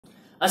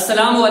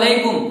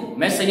अस्सलामुअलैकुम,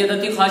 मैं सैयद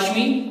अतीक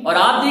हाशमी और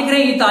आप देख रहे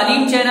हैं ये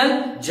तालीम चैनल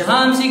जहां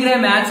हम सीख रहे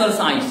हैं मैथ्स और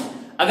साइंस।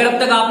 अगर अब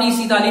तक आपने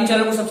इसी तालीम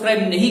चैनल को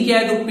सब्सक्राइब नहीं किया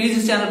है तो प्लीज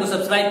इस चैनल को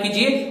सब्सक्राइब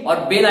कीजिए और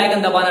बेल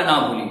आइकन दबाना ना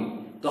भूलिए।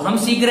 तो हम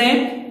सीख रहे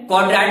हैं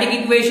क्वाड्रेटिक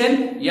इक्वेशन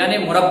यानी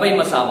मुरब्बई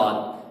मसावात,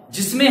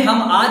 जिसमें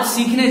हम आज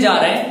सीखने जा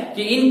रहे हैं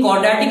कि इन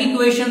क्वाड्रेटिक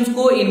इक्वेशंस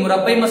को, इन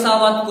मुरब्बई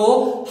मसावात को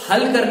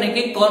हल करने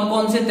के कौन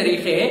कौन से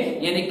तरीके हैं,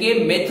 यानी कि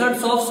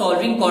methods of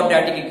solving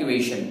quadratic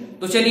equation.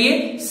 तो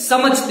चलिए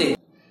समझते हैं।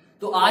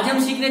 तो आज हम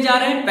सीखने जा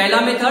रहे हैं पहला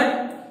मेथड,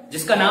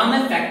 जिसका नाम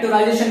है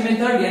फैक्टराइजेशन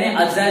मेथड यानी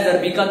अज्जाए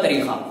ज़रबी का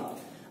तरीका।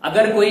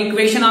 अगर कोई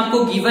इक्वेशन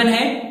आपको गिवन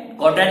है,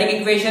 क्वाड्रेटिक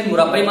इक्वेशन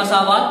मुरब्बई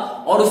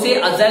मसावात, और उसे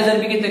अज्जाए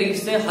ज़रबी के तरीके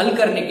से हल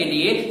करने के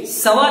लिए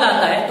सवाल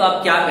आता है तो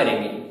आप क्या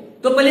करेंगे।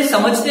 तो पहले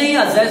समझते हैं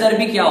अज्जाए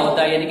ज़रबी क्या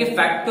होता है, यानी कि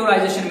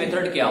फैक्टराइजेशन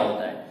मेथड क्या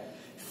होता है।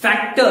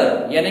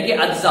 फैक्टर यानी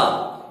कि अज्जा,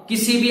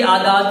 किसी भी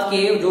आदाद के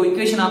जो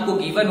इक्वेशन आपको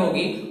गिवन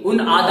होगी उन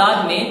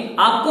आदाद में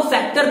आपको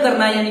फैक्टर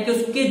करना है, यानी कि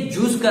उसके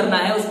जुज करना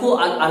है, उसको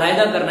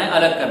अलग करना है,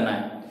 अलग करना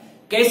है।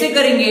 कैसे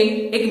करेंगे,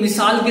 एक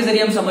मिसाल के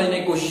जरिए हम समझने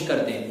की कोशिश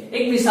करते हैं।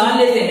 एक मिसाल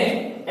लेते हैं,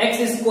 x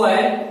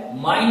square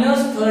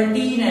minus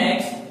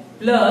 13x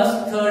plus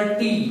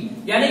 30,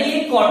 यानी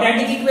ये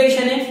क्वाड्रेटिक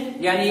इक्वेशन है,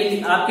 यानी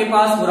ये आपके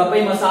पास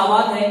मुरब्बई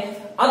मसावात है।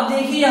 अब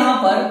देखिए यहां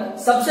पर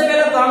सबसे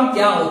पहला काम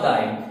क्या होता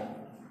है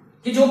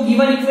कि जो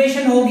गिवन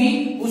इक्वेशन होगी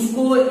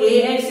उसको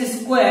ax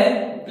square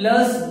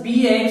plus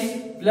bx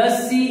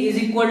plus c is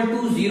equal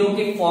to 0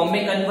 के फॉर्म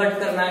में कन्वर्ट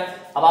करना है।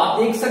 अब आप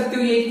देख सकते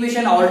हो ये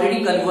इक्वेशन ऑलरेडी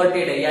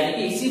कन्वर्टेड है, यानी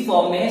कि इसी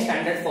फॉर्म में है,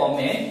 स्टैंडर्ड फॉर्म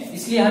में है,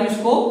 इसलिए हम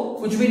इसको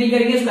कुछ भी नहीं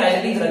करेंगे, इसको एज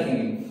इट इज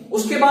रखेंगे।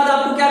 उसके बाद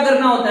आपको क्या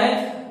करना होता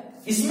है,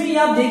 इसमें ही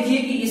आप देखिए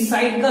कि इस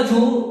साइड का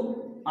जो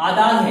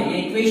आदाद है, ये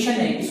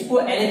इक्वेशन है, इसको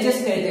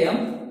LHS कहते हैं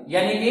हम,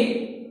 यानी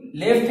कि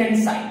लेफ्ट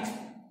हैंड साइड,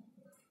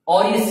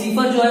 और ये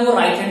सिफर जो है वो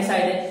राइट हैंड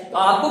साइड है। तो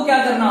आपको क्या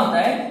करना होता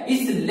है,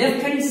 इस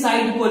लेफ्ट हैंड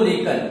साइड को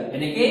लेकर,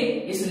 यानी कि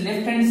इस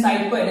लेफ्ट हैंड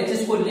साइड को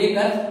LHS को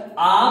लेकर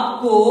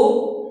आपको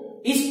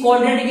इस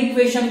क्वाड्रेटिक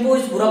इक्वेशन को,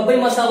 इस मुरब्बई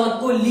मसावत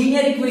को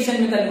लीनियर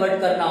इक्वेशन में कन्वर्ट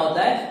करना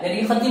होता है,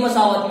 यानी कि खत्ती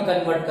मसावत में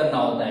कन्वर्ट करना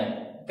होता है।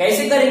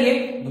 कैसे करेंगे,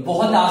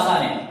 बहुत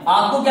आसान है।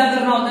 आपको क्या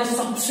करना होता है,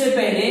 सबसे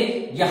पहले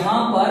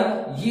यहां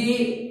पर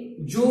ये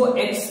जो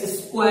एक्स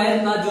स्क्वायर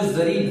का जो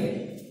ज़रीब है,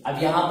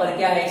 अब यहां पर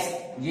क्या है,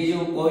 ये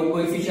जो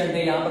कोएफिशिएंट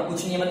है यहां पर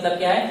कुछ नहीं है, मतलब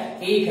क्या है,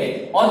 1 है,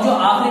 और जो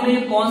आखिरी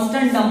में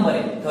कांस्टेंट नंबर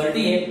है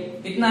 30 है,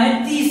 कितना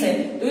है, 30 है।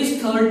 तो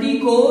इस 30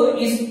 को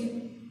इस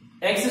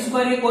एक्स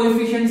स्क्वायर के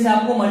कोएफिशिएंट से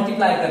आपको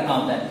मल्टीप्लाई करना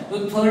होता है। तो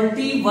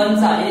 31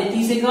 सा ये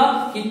 30 का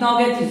कितना हो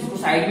गया, 30 को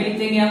साइड में लिख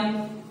देंगे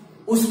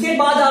आप। उसके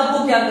बाद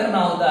आपको क्या करना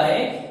होता है,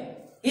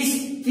 इस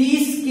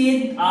 30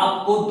 के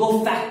आपको दो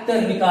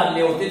फैक्टर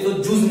निकालने होते, दो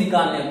जुज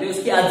निकालने होते,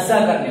 उसके अज्जा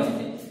करने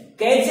होते।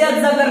 कैसे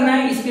अज्जा करना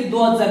है, इसके दो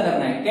अज्जा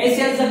करना है।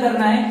 कैसे अज्जा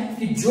करना है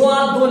कि जो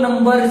आप दो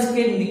नंबर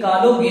के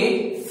निकालोगे,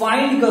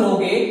 फाइंड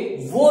करोगे,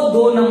 वो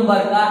दो नंबर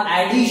का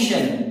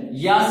एडिशन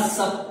या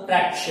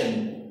सब्ट्रैक्शन,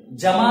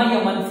 जमा या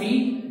मनफी,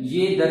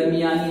 ये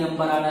दरमियानी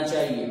नंबर आना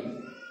चाहिए।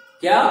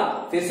 क्या,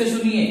 फिर से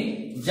सुनिए,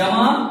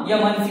 जमा या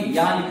मनफी,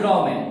 यहां लिख रहा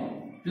हूं मैं,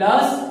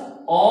 प्लस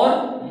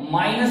और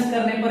माइनस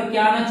करने पर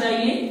क्या आना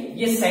चाहिए,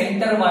 ये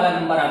सेंटर वाला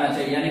नंबर आना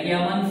चाहिए, यानी कि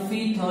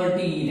मनफी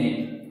 13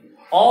 है।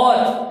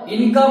 और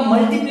इनका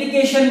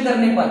मल्टीप्लीकेशन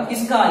करने पर,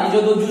 किसका, ये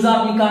जो दो जुज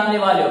आप निकालने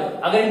वाले हो,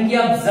 अगर इनकी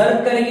आप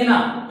ज़र्ब करेंगे ना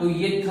तो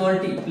ये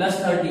 30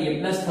 प्लस 30, ये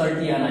प्लस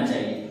 30 आना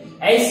चाहिए।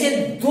 ऐसे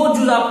दो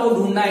जुज आपको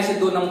ढूंढना है, ऐसे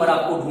दो नंबर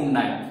आपको ढूंढना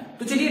है।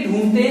 तो चलिए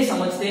ढूंढते हैं,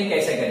 समझते हैं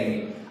कैसे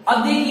करेंगे।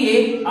 अब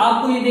देखिए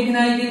आपको ये देखना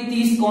है कि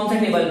 30 कौन सा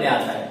टेबल में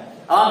आता है।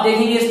 आप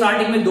देखेंगे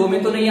स्टार्टिंग में 2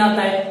 में तो नहीं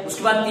आता है,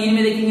 उसके बाद 3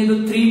 में देखेंगे तो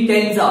 3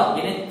 10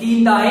 यानी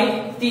 3 दाए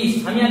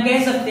 30। हम यहाँ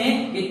कह सकते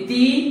हैं कि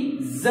 3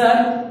 ज़र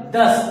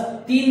 10,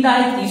 3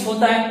 दाए 30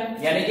 होता है,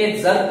 यानी कि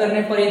ज़र्ब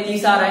करने पर ये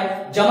 30 आ रहा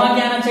है। जमा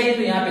क्या आना चाहिए,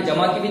 तो यहाँ पे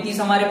जमा की भी 30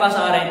 हमारे पास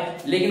आ रहा है।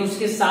 लेकिन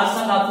उसके साथ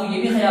साथ आपको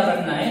ये भी ख्याल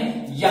रखना है,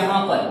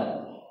 यहां पर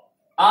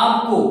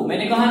आपको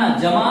मैंने कहा ना,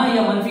 जमा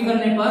या मनफी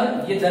करने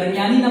पर ये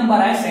दरमियानी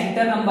नंबर आए,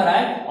 सेंटर नंबर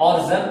आए,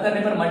 और ज़र्ब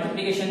करने पर,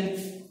 मल्टीप्लीकेशन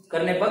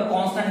करने पर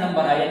कांस्टेंट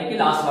नंबर आए, यानी कि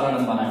लास्ट वाला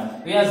नंबर आए।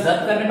 तो यह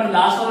ज़र्ब करने पर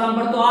लास्ट वाला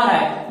नंबर तो आ रहा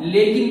है,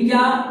 लेकिन क्या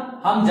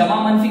हम जमा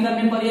मनफी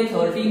करने पर ये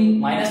 13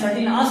 माइनस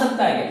 13 आ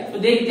सकता है। तो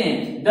देखते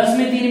हैं, 10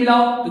 में 3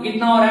 मिलाओ तो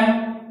कितना हो रहा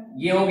है,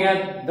 ये हो गया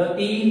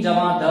 3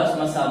 जमा 10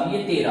 मसावी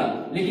ये 13,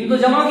 लेकिन तो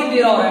जमा के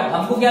 13 हो रहा है।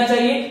 हमको क्या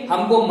चाहिए,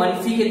 हमको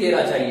मनफी के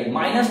 13 चाहिए,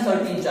 माइनस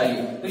 13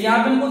 चाहिए। तो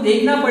यहाँ पे हमको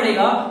देखना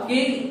पड़ेगा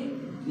कि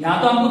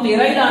यहाँ तो हमको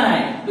 13 ही लाना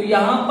है, तो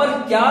यहाँ पर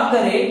क्या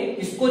करे,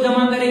 इसको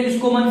जमा करे,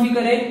 किसको मनफी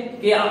करे,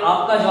 कि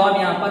आपका जवाब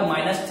यहाँ पर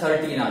माइनस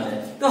 13 आ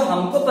जाए। तो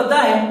हमको पता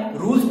है,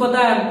 रूल्स पता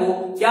है हमको,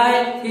 क्या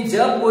है कि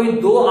जब कोई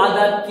दो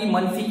आदाद की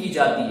मनफी की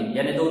जाती है,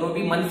 यानी दोनों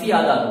भी मनफी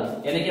आदाद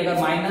हो, यानी कि अगर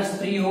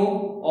 -3 हो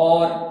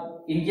और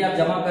इनकी आप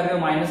जमा कर रहे हो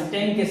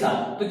 -10 के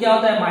साथ, तो क्या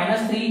होता है,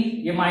 -3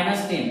 ये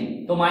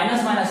 -10, तो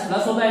माइनस माइनस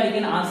प्लस होता है,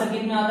 लेकिन आंसर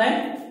कितने आता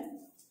है,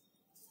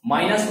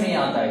 माइनस में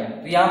आता है।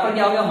 तो यहाँ पर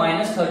क्या हो गया,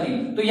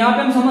 -13। तो यहाँ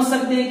पे हम समझ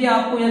सकते हैं कि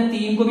आपको यहाँ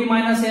 3 को भी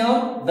माइनस है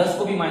और 10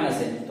 को भी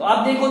माइनस है। तो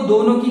आप देखो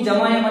दोनों की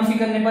जमा या मनफी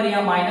करने पर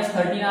यहाँ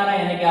 -13 आ रहा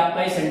है, यानी कि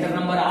आपका ये सेंटर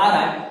नंबर आ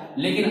रहा है।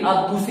 लेकिन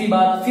अब दूसरी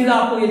बात, फिर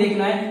आपको ये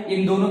देखना है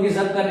इन दोनों के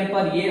ज़ब्त करने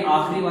पर ये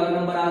आखिरी वाला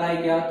नंबर आ रहा है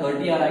क्या,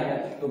 30 आ रहा है क्या,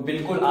 तो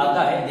बिल्कुल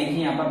आता है।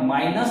 देखिए यहाँ पर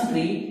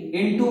 -3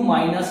 इंटू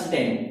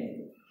 -10,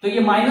 तो ये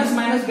माइनस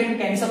माइनस गेट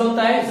कैंसिल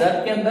होता है,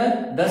 ज़ब्त के अंदर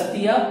 10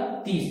 तिया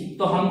 30,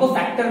 तो हमको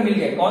फैक्टर मिल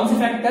गए। कौन से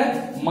फैक्टर,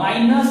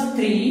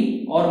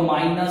 -3 और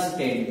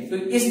 -10। तो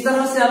इस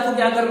तरह से आपको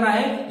क्या करना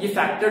है, ये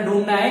फैक्टर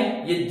ढूंढना है,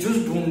 ये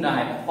जुज ढूंढना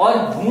है, और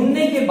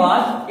ढूंढने के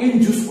बाद इन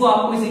जुज को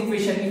आपको इस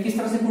इक्वेशन में किस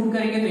तरह से पुट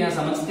करेंगे, तो यहां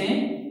समझते हैं।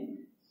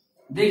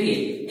 देखिए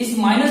इस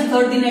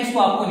 -13x को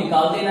आपको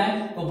निकाल देना है,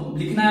 तो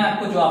लिखना है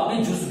आपको जो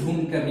आपने जुज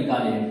ढूंढ कर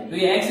निकाले हैं। तो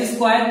ये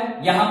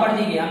x² यहां पर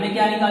देखिए हमने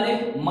क्या निकाले,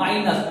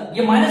 माइनस,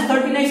 ये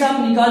 -13x आप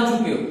निकाल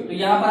चुके हो, तो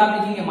यहां पर आप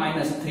लिखेंगे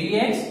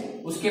 -3x,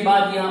 उसके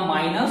बाद यहां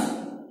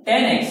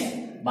 -10x,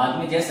 बाद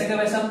में जैसे का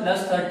वैसा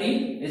 +30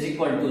 इज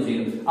इक्वल टू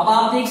 0। अब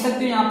आप देख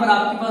सकते हो यहाँ पर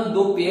आपके पास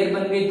दो पेयर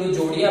बन गए, दो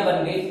जोड़ियां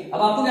बन गई।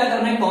 अब आपको क्या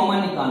करना है, कॉमन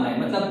निकालना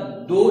है, मतलब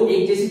दो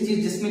एक जैसी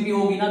चीज जिसमें भी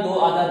होगी ना दो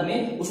आदत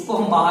में, उसको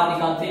हम बाहर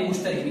निकालते हैं,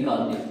 मुश्तरिक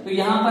निकालते हैं। तो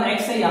यहाँ पर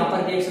x है, यहाँ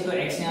पर देख सकते हो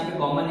x यहाँ पे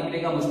कॉमन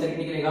निकलेगा, मुश्तरिक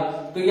निकलेगा।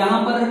 तो यहाँ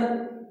पर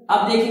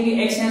आप देखेंगे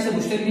x यहाँ से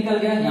मुश्तरिक निकल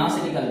गया, यहाँ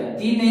से निकल गया,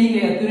 3 नहीं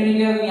निकलेगा, क्यों नहीं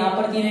निकलेगा, तो यहाँ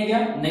पर 3 है क्या,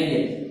 नहीं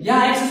है।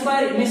 यहाँ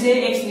x² में से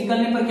x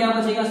निकलने पर क्या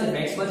बचेगा, सिर्फ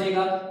x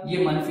बचेगा, ये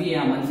मनफी है,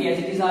 यहाँ मनफी एज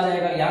इट इज आ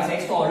जाएगा, यहाँ से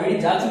x तो ऑलरेडी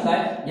जा चुका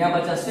है, यहाँ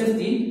बचा सिर्फ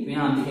 3, तो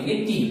यहाँ हम लिखेंगे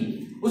 3।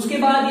 उसके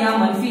बाद यहाँ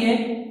मनफी है,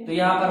 तो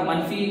यहाँ पर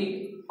मनफी,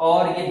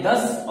 और ये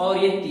 10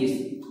 और ये 30।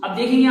 अब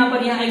देखेंगे यहाँ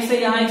पर यहाँ x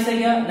है, यहाँ x है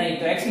क्या, नहीं,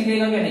 तो x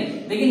निकलेगा क्या, नहीं।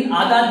 लेकिन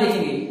आधा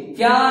देखेंगे,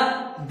 क्या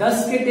 10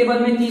 के टेबल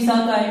में 30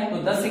 आता है, तो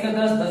 10 से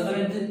 10, 10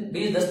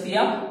 10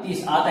 तिया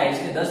 30 आता है,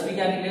 इसलिए 10 भी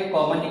क्या निकलेगा,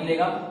 कॉमन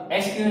निकलेगा।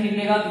 x क्यों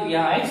निकलेगा, क्योंकि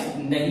यहाँ x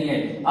नहीं है।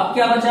 अब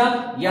क्या बचा,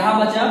 यहाँ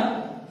बचा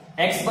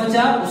x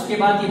बचा, उसके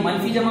बाद ये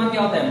मनफी जमा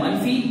क्या होता है,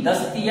 मनफी 10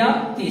 तिया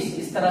 30।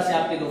 इस तरह से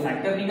आपके दो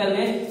फैक्टर निकल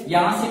गए।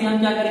 यहां से भी हम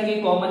क्या करेंगे,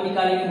 कॉमन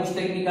निकालेंगे,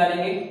 मुश्तरिक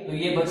निकालेंगे, तो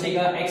ये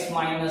बचेगा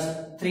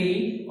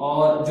x-3,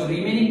 और जो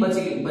रिमेनिंग बच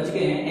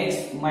गए हैं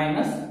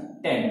x-10,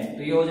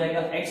 तो ये हो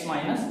जाएगा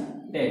x-10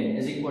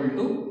 इज इक्वल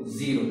टू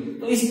 0।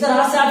 तो इस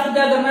तरह से आपको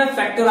क्या करना है,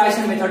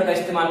 फैक्टराइजेशन मेथड का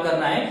इस्तेमाल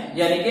करना है,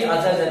 यानी कि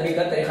अज़ा ज़रबी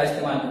का तरीका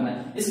इस्तेमाल करना है।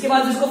 इसके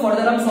बाद इसको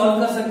फर्दर हम सॉल्व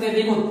कर सकते हैं।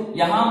 देखो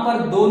यहाँ पर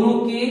दोनों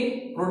के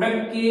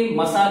प्रोडक्ट के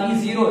मसावी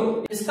 0,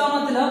 इसका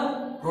मतलब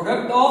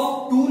product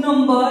of to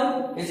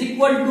number is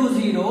equal to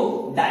 0,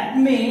 that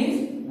means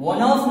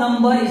one of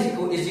number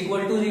is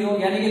equal to 0,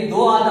 यानी कि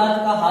दो आदाद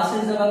का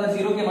हासिल जब अगर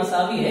 0 के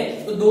मसावी है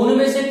तो दोनों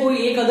में से कोई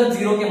एक अदद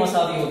 0 के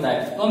मसावी होता है।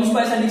 तो हम इसको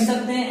ऐसा लिख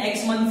सकते हैं,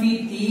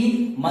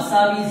 x-3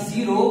 मसावी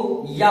 0,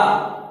 या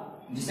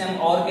जिसे हम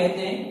और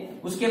कहते हैं,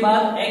 उसके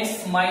बाद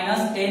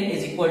x-10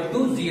 इज इक्वल टू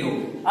 0।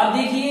 अब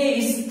देखिए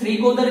इस 3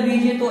 को उधर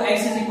भेजिए, तो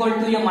x इज इक्वल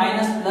टू ये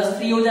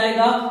 -+3 हो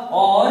जाएगा,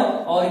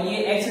 और ये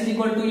x इज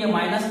इक्वल टू ये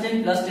 -10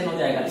 +10 हो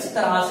जाएगा। इस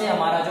तरह से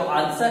हमारा जो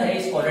आंसर है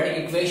इस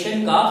क्वाड्रेटिक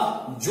इक्वेशन का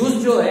जुज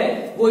जो है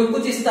वो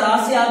कुछ इस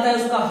तरह से आता है,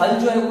 उसका हल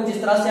जो है कुछ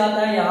इस तरह से आता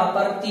है, यहाँ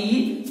पर 3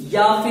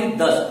 या फिर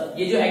 10।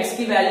 ये जो x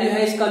की वैल्यू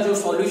है इसका जो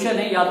सॉल्यूशन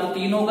है या तो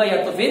 3 होगा या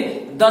तो फिर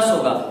 10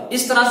 होगा।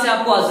 इस तरह से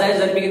आपको अज़ाए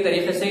ज़रबी के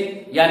तरीके से,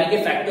 यानी कि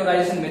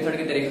फैक्टराइजेशन मेथड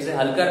के तरीके से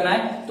हल करना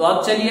है। तो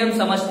अब चलिए हम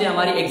समझते हैं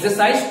हमारी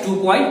एक्सरसाइज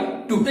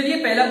 2.2। चलिए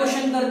पहला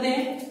क्वेश्चन करते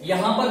हैं।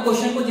 यहां पर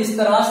क्वेश्चन कुछ इस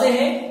तरह से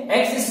है,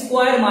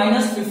 x²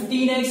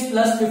 -15x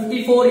 +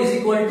 54 is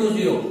equal to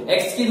 0।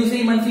 x की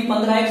दूसरी मनफी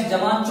 15x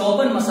जमा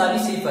 54 मसावी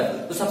 0।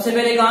 तो सबसे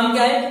पहले काम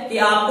क्या है कि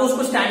आपको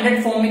उसको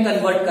स्टैंडर्ड फॉर्म में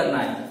कन्वर्ट करना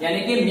है, यानी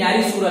कि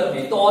म्यारी सूरत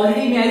में। तो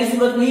ऑलरेडी म्यारी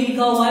सूरत में ही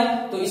लिखा हुआ है,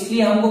 तो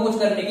इसलिए हमको कुछ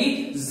करने की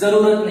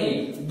जरूरत नहीं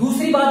है।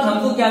 दूसरी बात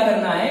हमको क्या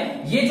करना है,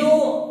 ये जो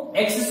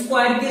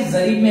x² के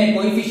जरीब में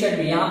कोएफिशिएंट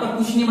में, यहाँ पर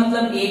कुछ नहीं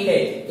मतलब 1 है,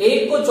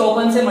 1 को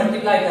 54 से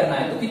मल्टीप्लाई करना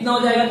है, तो कितना हो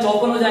जाएगा,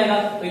 54 हो जाएगा।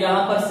 तो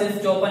यहाँ पर सिर्फ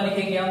 54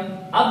 लिखेंगे हम।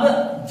 अब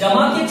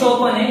जमा के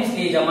 54 है,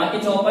 इसलिए जमा के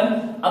 54।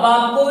 अब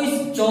आपको इस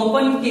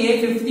 54 के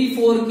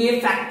 54 के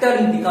फैक्टर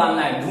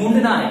निकालना है,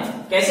 ढूंढना है।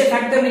 कैसे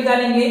फैक्टर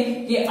निकालेंगे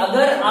कि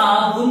अगर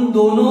आप उन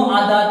दोनों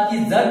आदाद की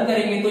ज़र्ब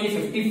करेंगे तो ये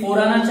 54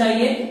 आना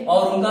चाहिए,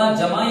 और उनका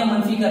जमा या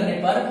मनफी करने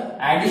पर,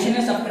 एडिशन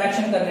या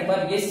सब्ट्रैक्शन करने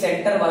पर ये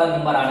सेंटर वाला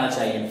नंबर आना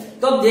चाहिए।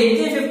 तो अब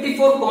देखते हैं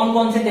 54 कौन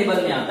कौन से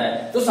टेबल में आता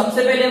है। तो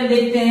सबसे पहले हम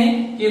देखते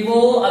हैं कि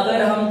वो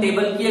अगर हम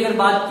टेबल की अगर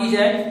बात की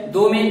जाए,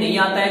 2 में नहीं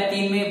आता है,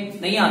 3 में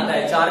नहीं आता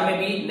है, 4 में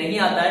भी नहीं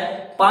आता है,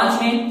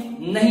 5 में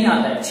नहीं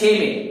आता है, 6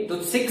 में, तो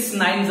 6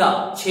 9 जा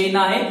 6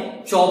 ना है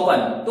 54।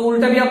 तो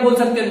उल्टा भी आप बोल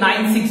सकते हो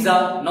 9 6 जा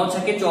 9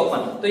 6 54।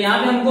 तो यहां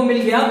पे हमको मिल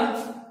गया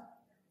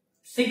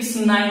 6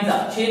 9 जा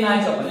 6 9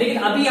 54। लेकिन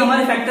अभी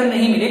हमारे फैक्टर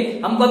नहीं मिले,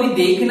 हमको अभी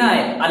देखना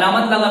है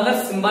अलामत लगाकर,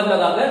 सिंबल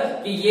लगाकर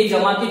कि ये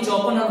जमा के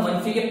 54 और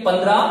मनफी के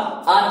 15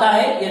 आता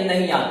है या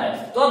नहीं आता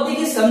है। तो अब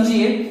देखिए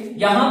समझिए,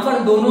 यहां पर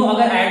दोनों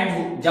अगर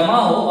ऐड जमा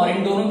हो और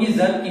इन दोनों की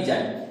ज़र्ब की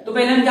जाए, तो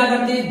पहले हम क्या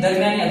करते हैं,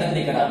 दरमियानी अदद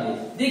लेकर आते हैं।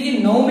 देखिए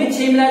 9 में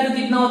 6 मिलाए तो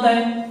कितना होता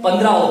है,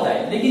 15 होता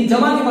है, लेकिन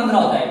जमा के 15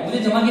 होता है। मुझे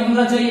जमा के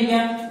 15 चाहिए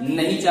क्या?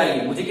 नहीं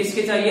चाहिए। मुझे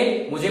किसके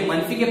चाहिए? मुझे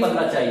मंफी के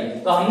 15 चाहिए।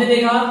 तो हमने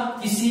देखा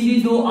किसी भी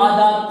दो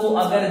आदाद को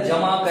अगर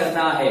जमा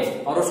करना है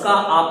और उसका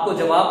आपको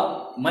जवाब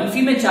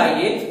मंफी में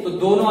चाहिए तो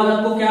दोनों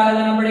आदत को क्या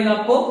लगाना पड़ेगा?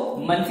 आपको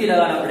मंफी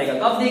लगाना पड़ेगा।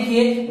 तो अब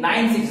देखिए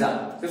 9 6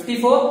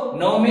 54,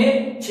 9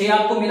 में 6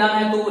 आपको मिलाना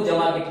है तो वो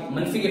जमा के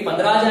मंफी के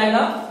 15 आ जाएगा,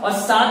 और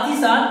साथ ही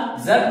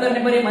साथ जर्ब करने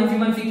पर ये मंफी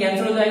मंफी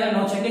कैंसिल हो जाएगा,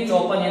 9 6 के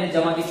 54 यानी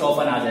जमा के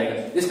 54 आ जाएगा।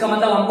 इसका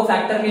मतलब हमको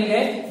फैक्टर मिल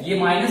गए, ये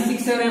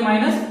 -6 है और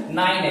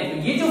 -9 है। तो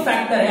ये जो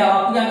फैक्टर है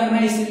आपको क्या करना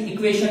है? इस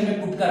इक्वेशन में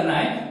पुट करना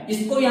है,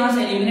 इसको यहां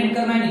से एलिमिनेट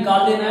करना है,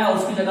 निकाल देना है, और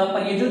उसकी जगह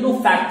पर ये जो दो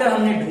फैक्टर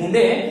हमने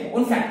ढूंढे हैं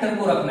उन फैक्टर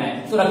को रखना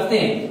है। तो रखते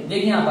हैं,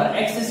 देखिए यहां पर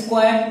x² -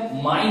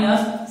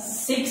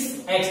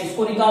 6x,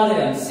 इसको निकाल दे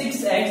रहे हैं,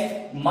 6x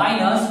 -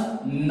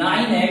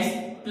 9x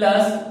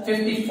 +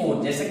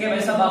 54 जैसे कि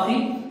वैसा बाकी।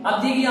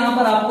 अब देखिए यहां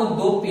पर आपको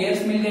दो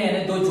पेयर्स मिल गए,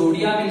 यानी दो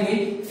जोड़ियां मिल गई।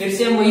 फिर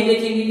से हम वही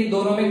देखेंगे कि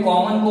दोनों में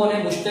कॉमन कौन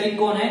है, मुश्तरिक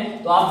कौन है।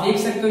 तो आप देख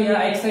सकते हो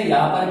यहाँ x है,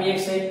 यहाँ पर भी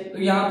x है,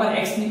 तो यहाँ पर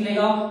x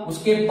निकलेगा।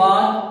 उसके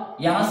बाद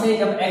यहां से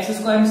जब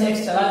x² में से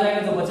x चला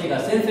जाएगा तो बचेगा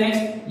सिर्फ x,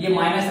 ये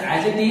माइनस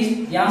एज इट इज,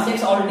 यहां से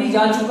x ऑलरेडी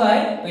जा चुका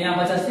है तो यहाँ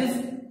बचा सिर्फ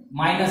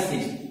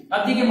 -6।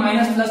 अब देखिए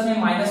माइनस प्लस में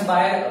माइनस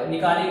बाहर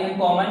निकालेंगे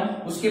कॉमन।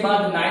 उसके बाद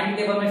 9 के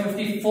टेबल में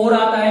 54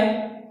 आता है,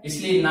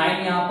 इसलिए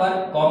 9 यहाँ पर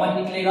कॉमन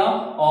निकलेगा,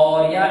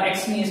 और यह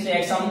x नहीं इसलिए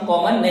x हम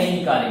कॉमन नहीं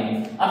निकालेंगे।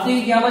 अब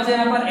देखिए क्या बचा,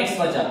 यहाँ पर x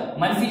बचा।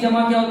 मंफी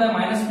जमा क्या होता है?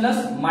 माइनस प्लस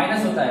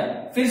माइनस होता है।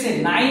 फिर से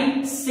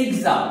 9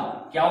 6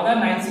 क्या होगा?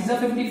 9 6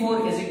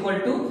 54 इज इक्वल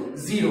टू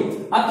 0।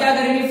 अब क्या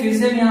करेंगे? फिर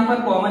से हम यहाँ पर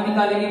कॉमन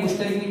निकालेंगे,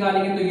 मुश्तरिक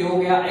निकालेंगे, तो ये हो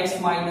गया x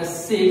 -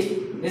 6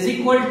 is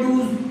equal to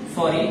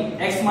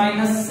x -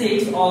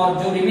 6, और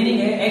जो रिमेनिंग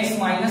है x -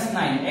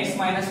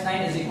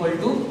 9 इज इक्वल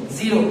टू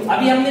 0।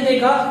 अभी हमने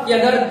देखा कि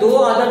अगर दो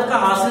आदत का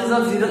हासिल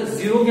जब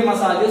 0 के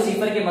मसावी हो,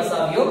 सिफर के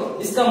मसावी हो,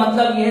 इसका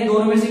मतलब ये है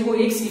दोनों में से कोई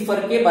एक सिफर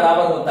के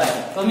बराबर होता है।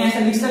 तो हम ऐसा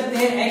लिख सकते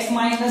हैं x -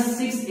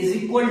 6 इज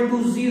इक्वल टू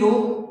 0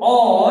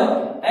 और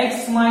x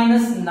 -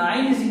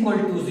 9 इज इक्वल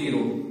टू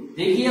 0।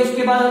 देखिए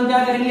उसके बाद हम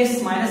क्या करेंगे?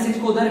 -6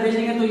 को उधर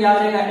भेजेंगे तो याद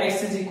रहेगा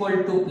x इज इक्वल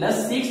टू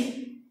 +6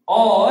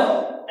 और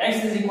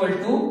x इज इक्वल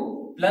टू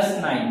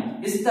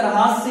 +9। इस तरह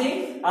से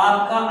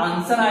आपका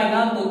आंसर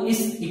आएगा। तो इस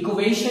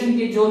इक्वेशन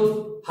के जो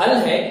हल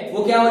है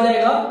वो क्या हो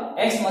जाएगा?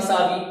 x =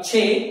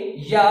 6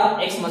 या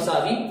x =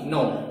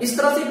 9। इस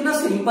तरह से इतना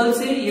सिंपल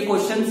से ये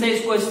क्वेश्चन से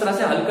इसको इस तरह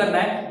से हल करना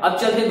है। अब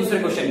चलते हैं दूसरे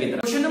क्वेश्चन की तरफ।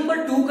 क्वेश्चन नंबर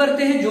 2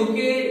 करते हैं, जो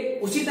कि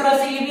उसी तरह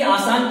से ये भी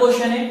आसान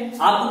क्वेश्चन है।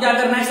 आपको क्या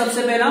करना है?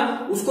 सबसे पहला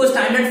उसको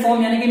स्टैंडर्ड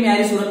फॉर्म यानी कि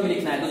म्यारी सूरत में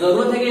लिखना है। तो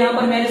जरूरत है कि यहाँ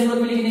पर म्यारी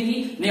सूरत में लिखने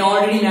की, नहीं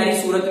ऑलरेडी म्यारी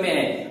सूरत में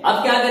है।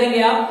 अब क्या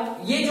करेंगे आप?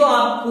 ये जो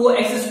आपको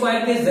x²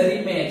 के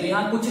ज़रीब में है तो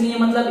यहाँ कुछ नहीं है,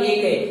 मतलब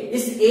 1 है।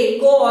 इस 1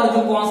 को और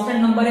जो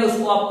कांस्टेंट नंबर है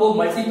उसको आपको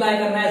मल्टीप्लाई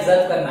करना है,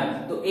 ज़र्ब करना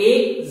है। तो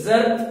 1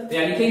 ज़र्ब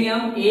या लिखेंगे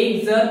हम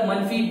 1 ज़र्ब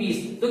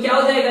 -20, तो क्या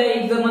हो जाएगा?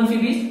 1 ज़र्ब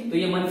 -20, तो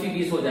ये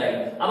 -20 हो जाएगा।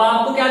 अब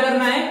आपको क्या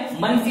करना है?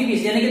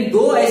 -20 यानी कि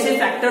दो ऐसे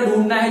फैक्टर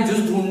ढूंढना है,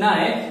 जुज ढूंढना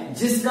है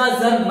जिसका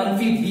ज़र्ब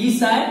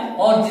 -20 आए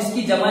और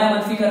जिसकी जमा या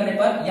मनफी करने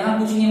पर यहाँ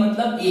कुछ नहीं है,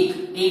 मतलब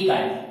 1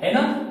 आए, है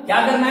ना।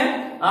 क्या करना है?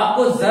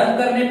 आपको ज़र्ब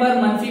करने पर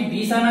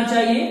 -20 आना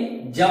चाहिए,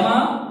 जमा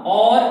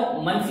और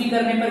मनफी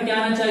करने पर क्या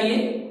आना चाहिए?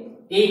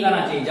 1 आना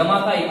चाहिए, जमा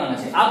का 1 आना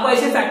चाहिए। आपको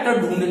ऐसे फैक्टर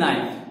ढूंढना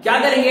है। क्या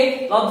करेंगे?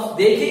 तो अब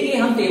देखेंगे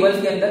हम टेबल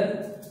के अंदर।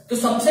 तो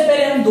सबसे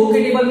पहले हम 2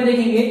 के टेबल में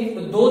देखेंगे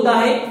तो 2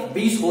 दाहे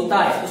 20 होता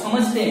है, तो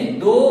समझते हैं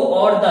 2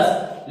 और 10।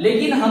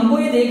 लेकिन हमको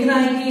ये देखना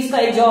है कि इसका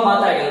एक जवाब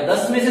आता है।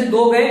 10 में से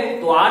 2 गए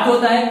तो 8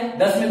 होता है,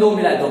 10 में 2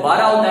 मिला है तो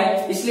 12 होता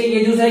है, इसलिए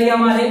ये जो है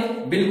हमारे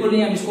बिल्कुल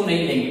नहीं, हम इसको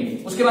नहीं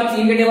लेंगे। उसके बाद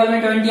 3 के टेबल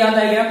में 20 आता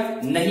है क्या?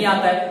 नहीं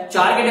आता है।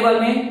 4 के टेबल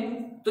में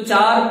तो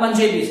 4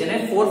 पंजे 20 है,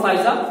 4 5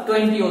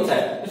 20 होता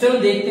है। तो चलो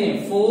देखते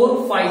हैं 4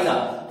 5।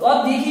 तो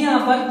अब देखिए यहाँ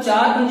पर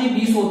 4 पंजे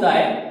 20 होता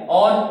है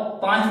और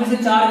 5 में से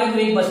 4 गए तो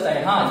 1 बचता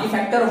है। हाँ, ये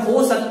फैक्टर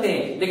हो सकते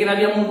हैं, लेकिन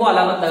अभी हम उनको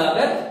अलामत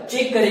लगाकर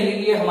चेक करेंगे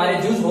कि ये हमारे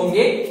जूस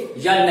होंगे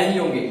या नहीं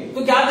होंगे।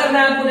 तो क्या करना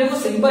है आपको? देखो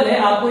सिंपल है,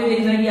 आपको ये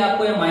देखना है कि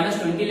आपको यहाँ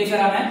 -20 लेकर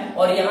आना है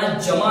और यहाँ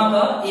जमा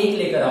का 1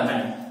 लेकर आना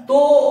है। तो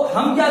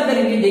हम क्या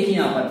करेंगे? देखिए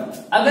यहाँ पर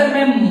अगर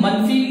मैं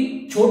मंफी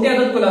छोटे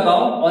अदद को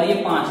लगाऊं और ये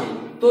 5 है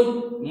तो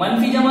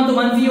मनफी जमा तो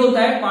मनफी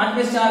होता है, 5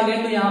 में से 4 गए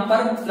तो यहाँ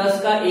पर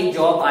प्लस का 1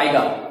 जवाब आएगा,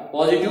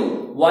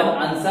 +1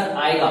 आंसर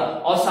आएगा।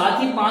 और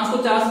साथ ही 5 को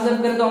 4 से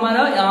जब करें तो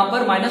हमारा यहाँ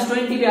पर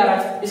 -20 भी आ रहा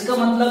है। इसका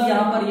मतलब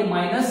यहाँ पर ये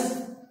माइनस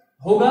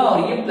होगा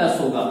और ये प्लस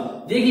होगा।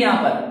 देखिए यहाँ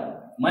पर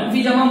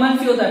मनफी जमा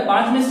मनफी होता है,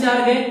 5 में से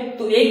 4 गए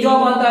तो 1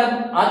 जवाब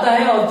आता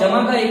है और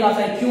जमा का 1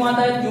 आता है। क्यों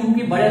आता है?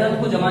 क्योंकि बड़े अदद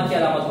को जमा की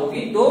अलामत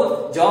होगी,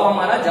 तो जवाब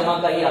हमारा जमा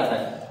का ही आता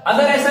है।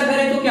 अगर ऐसा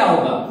करें तो क्या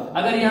होगा?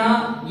 अगर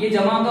यहाँ ये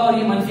जमा का और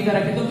ये मनफी का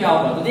रखें तो क्या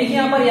होगा? तो देखिए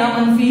यहाँ पर यहाँ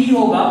मनफी ही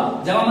होगा,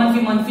 जमा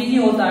मनफी ही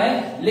होता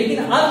है। लेकिन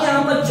अब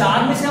यहाँ पर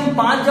 4 में से हम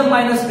 5 जब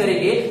माइनस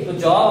करेंगे तो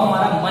जवाब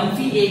हमारा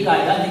 -1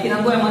 आएगा। लेकिन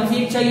हमको यहाँ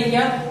 -1 चाहिए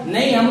क्या?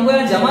 नहीं, हमको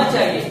यहाँ जमा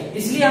चाहिए।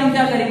 इसलिए हम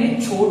क्या करेंगे?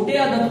 छोटे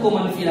अदद को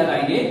मनफी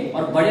लगाएंगे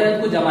और बड़े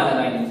अदद को जमा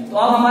लगाएंगे। तो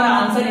अब हमारा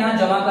आंसर यहाँ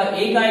जमा का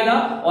 1 आएगा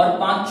और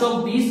 5 चौक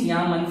 20,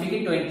 यहाँ मनफी की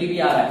 20 भी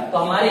आ रहा है। तो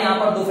हमारे यहाँ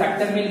पर दो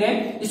फैक्टर मिल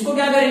गए। इसको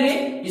क्या करेंगे,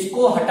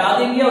 इसको हटा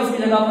देंगे और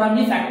उसकी जगह पर हम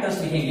ये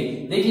फैक्टर्स लिखेंगे।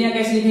 देखिए यहाँ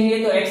कैसे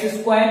लिखेंगे, तो x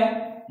square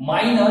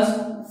minus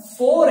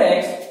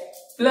 4x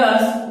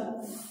plus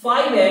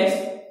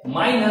 5x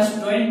minus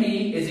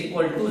 20 is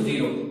equal to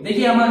 0।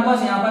 देखिए हमारे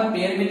पास यहाँ पर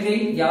पेयर मिल गई,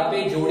 यहाँ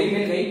पे जोड़ी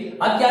मिल गई।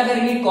 अब क्या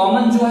करेंगे,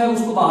 कॉमन जो है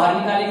उसको बाहर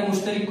निकालेंगे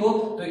मुश्तरिक को।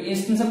 तो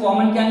इसमें से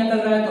कॉमन क्या निकल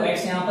रहा है, तो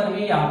x यहाँ पर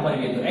भी, यहाँ पर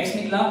भी, तो x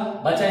निकला,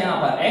 बचा यहाँ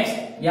पर x,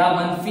 यहाँ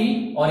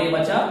मनफी और ये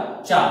बचा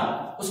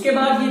 4। उसके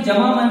बाद ये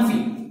जमा मनफी,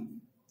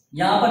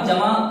 यहाँ पर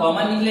जमा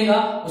कॉमन निकलेगा।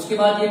 उसके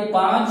बाद ये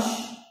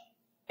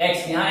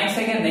 5x, यहाँ x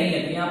है क्या, नहीं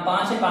है, तो यहाँ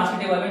 5 है, 5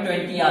 के टेबल में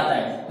 20 आता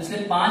है, तो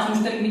इसलिए 5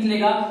 मुश्तरिक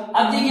निकलेगा।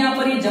 अब देखिए यहाँ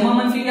पर ये जमा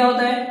मनफी क्या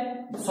होता है,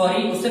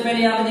 सॉरी उससे पहले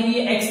यहाँ पे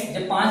देखिए x,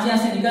 जब 5 यहाँ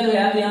से निकल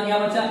गया तो यहाँ क्या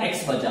बचा,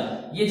 x बचा।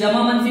 ये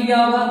जमा मनफी क्या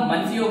होगा,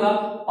 मनफी होगा।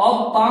 और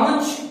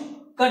 5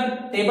 का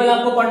टेबल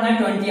आपको पढ़ना है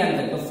 20 आने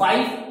तक, तो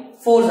 5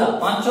 4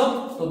 5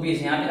 चौक तो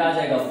 20, यहाँ पे आ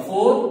जाएगा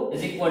 4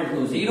 इज इक्वल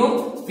टू 0।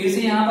 फिर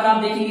से यहाँ पर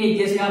आप देखेंगे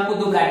जैसे आपको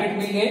दो ब्रैकेट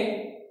मिल गए,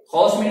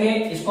 कॉस मिल गए,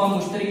 इसको हम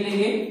मुश्तरिक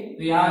लेंगे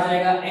तो यहाँ आ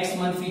जाएगा x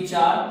मनफी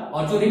 4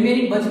 और जो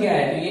रिमेनिंग बच गया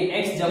है तो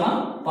ये x जमा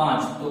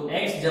 5, तो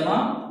x जमा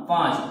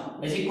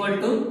 5 इज इक्वल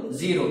टू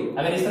 0।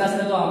 अगर इस तरह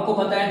से तो हमको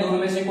पता है दोनों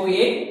में से कोई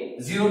एक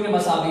 0 के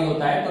मसावी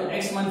होता है, तो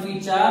x मनफी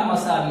 4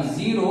 मसावी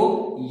 0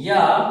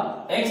 या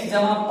x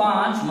जमा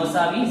 5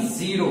 मसावी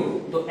 0।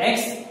 तो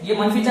x ये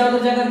मनफी 4 हो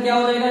जाएगा, क्या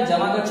हो जाएगा,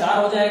 जमा का 4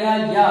 हो जाएगा,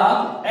 या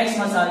x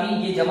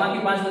मसावी ये जमा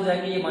के 5 हो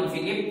जाएगा, ये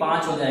मनफी के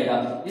 5 हो जाएगा।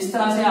 इस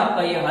तरह से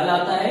आपका ये हल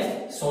आता है,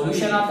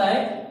 सॉल्यूशन आता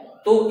है।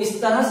 तो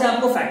इस तरह से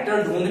आपको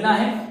फैक्टर ढूंढना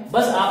है।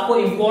 बस आपको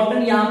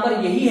इंपॉर्टेंट यहां पर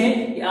यही है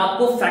कि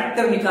आपको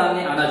फैक्टर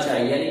निकालने आना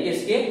चाहिए, यानी कि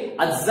इसके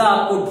अज्जा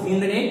आपको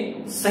ढूंढने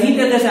सही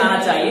तरीके से आना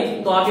चाहिए,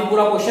 तो आप ये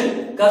पूरा क्वेश्चन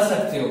कर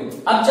सकते हो।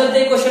 अब चलते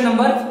हैं क्वेश्चन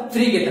नंबर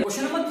 3 की तरफ।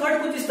 क्वेश्चन नंबर 3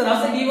 कुछ इस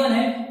तरह से गिवन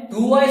है,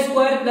 2y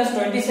square plus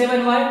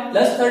 27y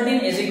plus 13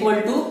 is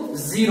equal to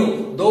 0।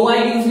 2y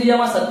की दूसरी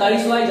जमा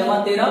 27y जमा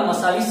 13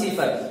 मसावी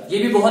 0। ये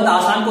भी बहुत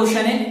आसान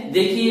क्वेश्चन है।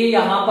 देखिए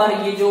यहाँ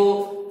पर ये जो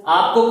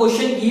आपको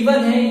क्वेश्चन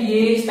गिवन है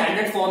ये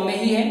स्टैंडर्ड फॉर्म में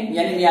ही है,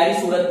 यानी न्यारी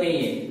सूरत में ही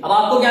है। अब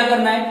आपको क्या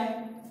करना है,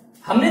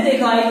 हमने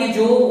देखा है कि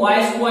जो y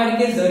स्क्वायर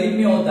के ज़रीब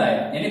में होता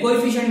है यानी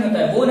कोएफिशिएंट में होता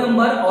है, वो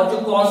नंबर और जो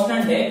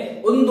कांस्टेंट है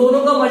उन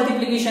दोनों का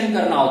मल्टीप्लिकेशन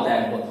करना होता है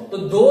हमको। तो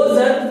 2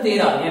 ज़रब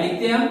 13 यानी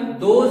लिखते हैं हम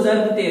 2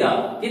 ज़रब 13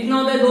 कितना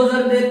होता है, 2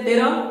 ज़रब 13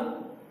 13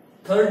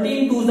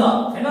 2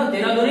 है ना,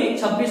 13 2 नहीं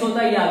 26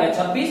 होता है, ये आ गया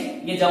 26।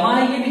 ये जमा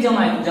है, ये भी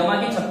जमा है, तो जमा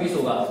के 26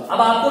 होगा।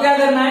 अब आपको क्या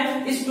करना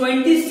है, इस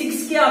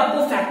 26 के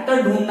आपको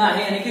फैक्टर ढूंढना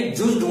है, यानी कि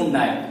जुज ढूंढना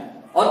है।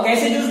 और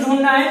कैसे जुज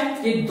ढूंढना है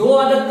कि दो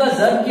अदद का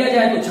ज़र्ब किया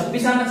जाए तो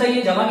 26 आना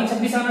चाहिए, जमा की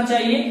 26 आना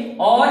चाहिए,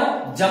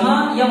 और जमा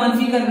या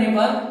मनफी करने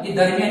पर ये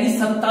दरमियानी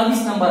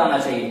 27 नंबर आना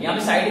चाहिए। यहाँ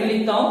पे साइड में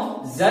लिखता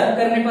हूं, ज़र्ब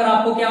करने पर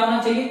आपको क्या होना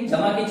चाहिए,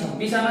 जमा की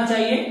 26 आना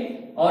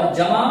चाहिए, और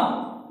जमा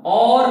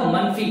और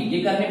मनफी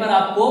ये करने पर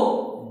आपको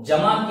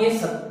जमा के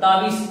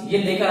 27 ये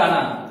लेकर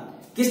आना।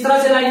 किस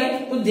तरह से लाएंगे,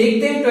 तो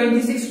देखते हैं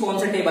 26 कौन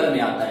से टेबल में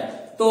आता है।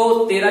 तो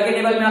 13 के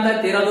टेबल में आता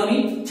है, 13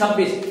 दूनी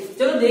 26।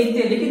 चलो देखते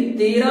हैं, लेकिन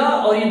 13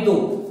 और ये 2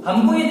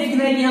 हमको ये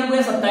देखना है कि हमको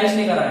ये 27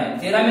 लेकर आना है।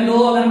 13 में 2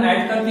 अगर हम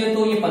ऐड करते हैं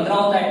तो ये 15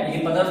 होता है,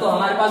 लेकिन 15 तो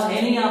हमारे पास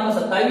है नहीं, यहाँ पर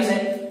 27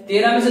 है।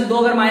 13 में से 2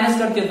 अगर माइनस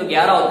करते हो तो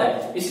 11 होता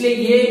है। इसलिए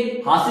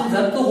ये हासिल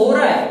ज़र्ब तो हो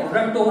रहा है,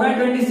 प्रोडक्ट तो हो रहा है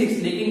 26,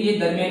 लेकिन ये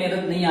दरमियानी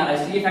अदद नहीं आ रहा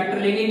है, इसलिए फैक्टर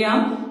लेंगे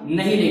हम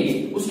नहीं लेंगे।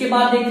 उसके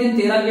बाद देखते हैं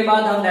 13 के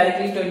बाद हम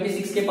डायरेक्टली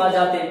 26 के पास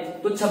जाते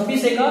हैं। तो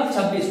 26 एक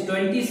 26,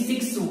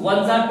 26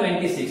 1 जा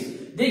 26।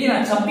 देखिए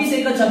ना 26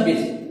 एक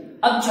 26,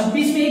 अब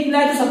 26 में 1 मिला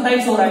है तो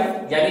 27 हो रहा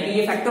है, यानी कि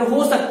ये फैक्टर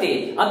हो सकते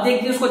हैं। अब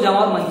देखते हैं उसको जमा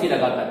और मनफी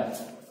लगाकर।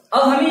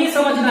 अब हमें ये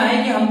समझना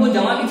है कि हमको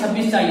जमा की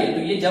 26 चाहिए, तो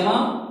ये जमा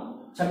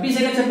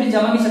 26 एक 26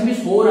 जमा की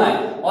 26 हो रहा है,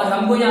 और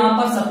हमको यहाँ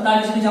पर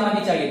 27 भी जमा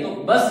की चाहिए, तो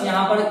बस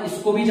यहाँ पर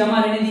इसको भी जमा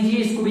रहने दीजिए,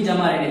 इसको भी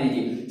जमा रहने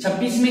दीजिए।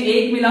 26 में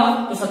 1 मिला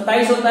तो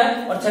 27 होता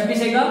है, और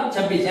 26 एक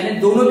 26, यानी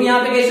दोनों भी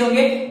यहाँ पे कैसे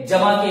होंगे,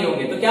 जमा के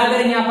होंगे। तो क्या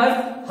करेंगे यहाँ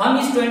पर, हम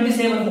इस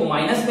 27 को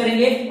माइनस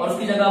करेंगे और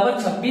उसकी जगह पर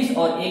 26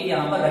 और 1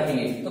 यहाँ पर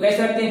रखेंगे। तो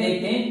कैसे रखते हैं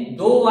देखते हैं,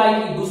 2y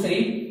की दूसरी,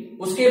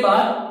 उसके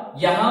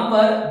बाद यहां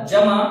पर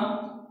जमा,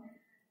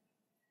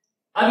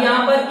 अब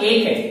यहां पर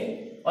 1 है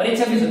और ये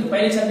 26 है, तो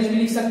पहले 26 भी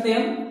लिख सकते हैं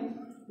हम,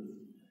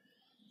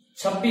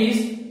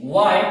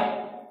 26y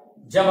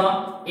जमा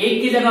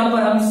 1 की जगह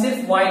पर हम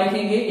सिर्फ y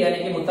लिखेंगे,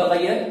 यानी कि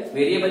मुतगय्यर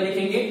वेरिएबल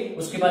लिखेंगे।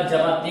 उसके बाद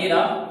जमा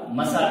 13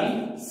 मसावी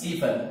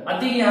 0। अब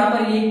देखिए यहाँ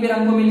पर ये 1 पेयर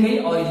हमको मिल गई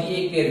और ये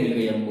 1 पेयर मिल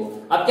गई हमको।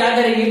 अब क्या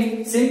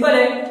करेंगे, सिंपल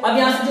है, अब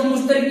यहां से जो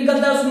मुश्तरिक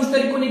निकलता है उस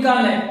मुश्तरिक को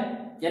निकालना है,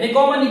 यानी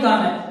कॉमन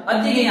निकालना है।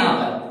 अब देखिए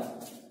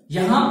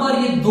यहां पर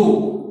ये 2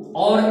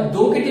 और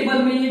 2 के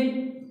टेबल में ये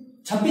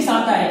 26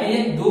 आता है,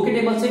 ये 2 के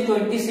टेबल से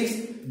 26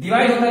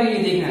 डिवाइड होता है, ये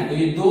देखना है। तो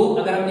ये 2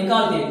 अगर हम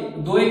निकालते,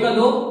 2 1 का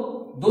 2,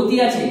 2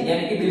 3 6,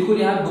 यानी कि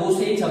बिल्कुल यहाँ 2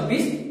 से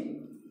 26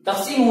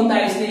 तकसीम होता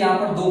है, इसलिए यहाँ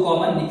पर 2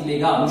 कॉमन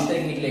निकलेगा,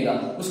 मुश्तरक निकलेगा।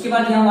 उसके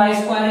बाद यहाँ वाई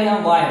स्क्वायर है,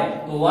 यहाँ वाई है,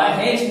 तो वाई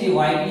है इसलिए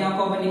वाई भी यहाँ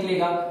कॉमन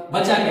निकलेगा।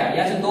 बचा क्या,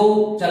 यहाँ से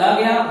 2 चला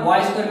गया,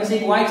 वाई स्क्वायर में से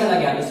एक वाई चला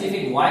गया, तो सिर्फ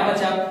एक वाई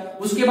बचा।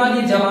 उसके बाद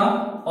ये जमा,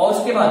 और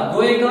उसके बाद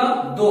 2 एका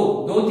 2,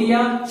 2 तिया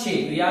 6,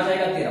 तो यहाँ आ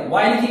जाएगा 13।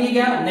 वाई लिखेंगे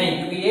क्या, नहीं,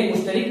 क्योंकि ये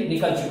मुश्तरक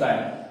निकल चुका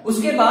है।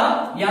 उसके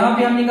बाद यहाँ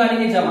पे हम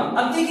निकालेंगे जमा।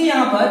 अब देखिए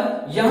यहाँ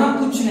पर, यहाँ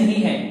कुछ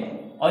नहीं है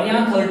और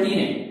यहाँ 13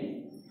 है,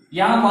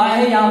 यहाँ y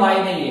है, यहाँ y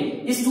नहीं है।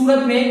 इस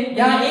सूरत में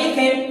यहाँ 1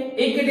 है,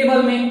 1 के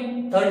टेबल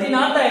में 13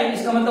 आता है,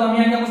 इसका मतलब हम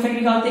यहाँ क्या मुश्तरक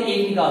निकालते,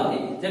 1 निकालते।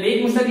 जब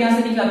 1 मुश्तरक यहाँ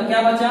से निकला तो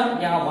क्या बचा,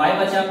 यहाँ y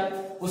बचा।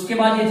 उसके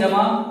बाद ये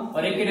जमा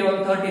और 1 के टेबल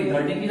में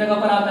 13 की जगह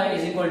पर आता है,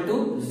 इज इक्वल टू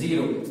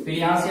 0। फिर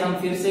यहाँ से हम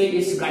फिर से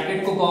इस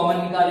ब्रैकेट को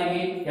कॉमन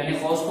निकालेंगे, यानी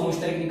खौस को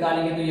मुश्तरक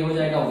निकालेंगे, तो ये हो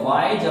जाएगा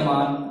y जमा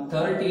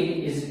 13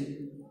 इज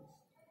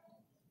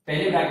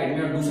पहले ब्रैकेट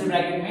में, और दूसरे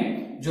ब्रैकेट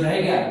में जो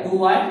रह गया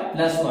 2y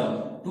plus 1,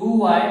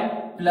 2y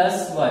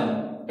plus 1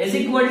 is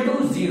equal to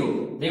 0।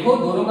 देखो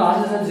दोनों का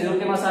हाथ से 0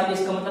 के मसावी,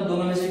 इसका मतलब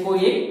दोनों में से कोई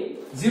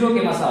एक 0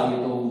 के मसावी,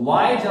 तो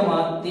y जमा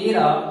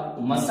 13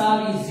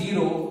 मसावी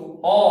 0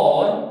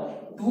 और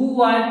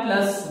 2y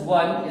plus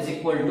 1 is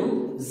equal to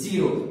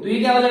 0। तो ये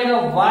क्या हो जाएगा,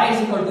 y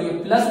इज इक्वल टू, ये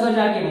प्लस उधर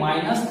जाके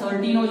माइनस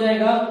 13 हो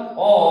जाएगा,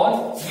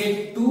 और ये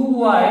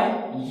 2y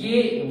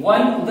ये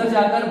 1 उधर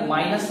जाकर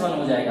माइनस 1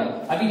 हो जाएगा।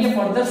 अभी ये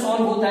फर्दर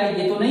सॉल्व होता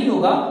है, ये तो नहीं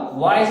होगा,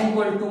 y is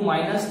equal to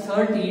minus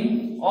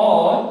 13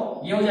 और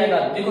ये हो जाएगा,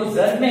 देखो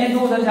ज़र्ब में है तो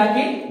उधर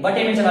जाके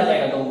बटे में चला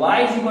जाएगा, तो y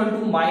is equal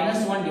to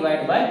minus 1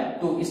 divide by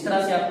 2। इस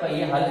तरह से आपका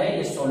ये हल है,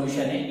 ये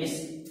सॉल्यूशन है इस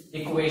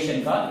इक्वेशन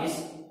का,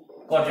 इस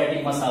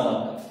क्वाड्रेटिक मसाला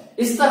का।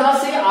 इस तरह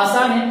से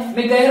आसान है।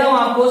 मैं कह रहा हूं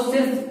आपको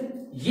सिर्फ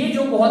ये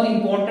जो बहुत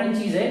इंपॉर्टेंट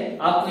चीज है,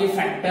 आपको ये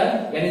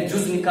फैक्टर यानी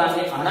जुज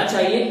निकालने आना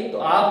चाहिए, तो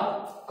आप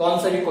कौन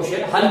सा भी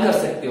क्वेश्चन हल कर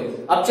सकते हो।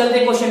 अब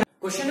चलते क्वेश्चन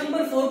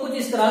नंबर 4 कुछ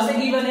इस तरह से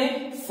गिवन है,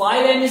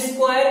 5m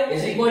square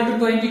is equal to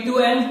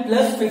 22m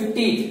plus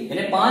 50,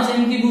 यानी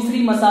 5m की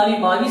दूसरी मसावी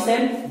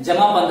 22m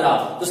जमा 15।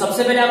 तो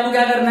सबसे पहले आपको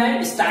क्या करना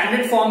है,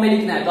 स्टैंडर्ड फॉर्म में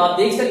लिखना है। तो आप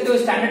देख सकते हो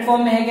स्टैंडर्ड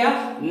फॉर्म में है क्या,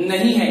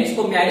 नहीं है,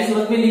 इसको म्यारी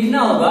सूरत में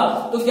लिखना होगा।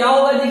 तो क्या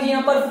होगा, देखिए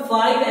यहाँ पर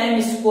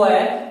 5m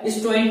स्क्वायर,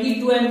 इस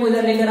 22m को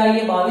इधर लेकर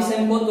आइए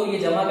 22m को, तो ये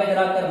जमा का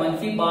इधर आकर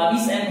मनफी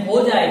 22m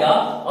हो जाएगा,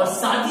 और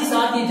साथ ही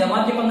साथ ये जमा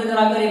के 15 इधर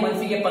आकर ये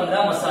मनफी के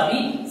 15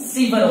 मसावी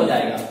सीवर हो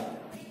जाएगा।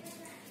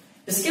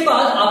 इसके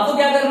बाद आपको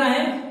क्या करना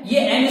है, ये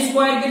m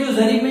स्क्वायर के जो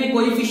ज़रिब में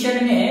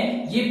कोएफिशिएंट में है,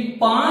 ये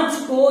 5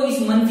 को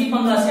इस मनफी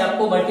 15 से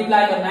आपको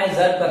मल्टीप्लाई करना है,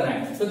 ज़र्ब करना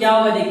है। तो क्या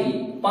होगा, देखिए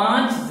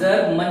 5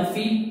 ज़र्ब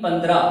मनफी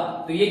 15,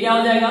 तो ये क्या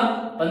हो जाएगा,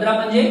 15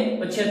 पंजे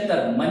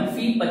 75,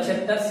 मनफी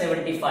 75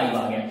 75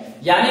 आ गया।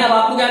 यानी अब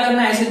आपको क्या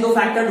करना है, ऐसे 2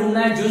 फैक्टर ढूंढना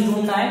है, जुज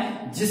ढूंढना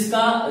है,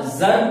 जिसका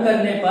ज़र्ब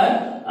करने पर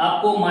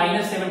आपको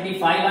माइनस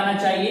 75 आना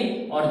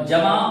चाहिए, और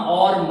जमा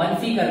और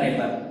मनफी करने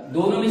पर,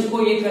 दोनों में से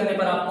कोई एक करने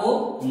पर आपको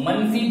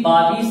मनफी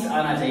 22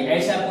 आना चाहिए।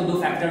 ऐसे आपको 2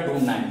 फैक्टर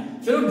ढूंढना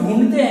है। चलो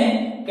ढूंढते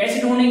हैं,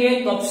 कैसे ढूंढेंगे,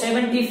 तो अब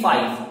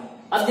 75,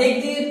 अब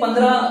देखते हैं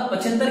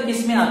 75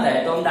 किस में आता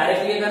है। तो हम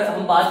डायरेक्टली अगर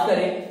हम बात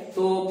करें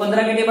तो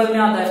 15 के टेबल में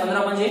आता है, 15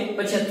 पंजे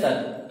 75,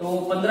 तो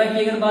 15 की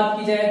अगर बात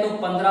की जाए तो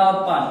 15 और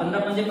 5, 15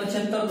 पंजे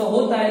 75 तो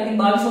होता है, लेकिन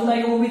 22 होता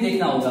है वो भी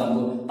देखना होगा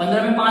हमको।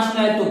 15 में 5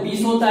 निकाले तो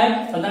 20 होता है,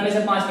 15 में से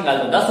 5 निकाले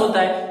तो 10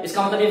 होता है।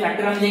 इसका मतलब ये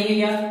फैक्टर हम लेंगे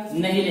क्या,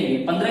 नहीं लेंगे।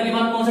 15 के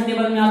बाद कौन सा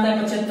टेबल में आता है,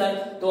 75,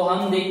 तो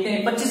हम देखते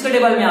हैं 25 के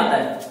टेबल में आता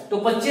है, तो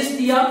 25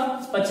 तिया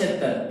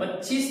 75,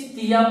 25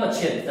 तिया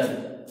 75।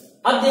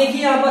 अब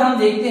देखिए यहाँ पर हम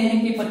देखते हैं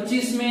कि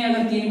 25 में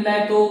अगर 3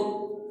 मिलाए तो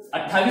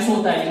 28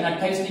 होता है, लेकिन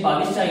 28 नहीं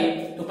 22 चाहिए,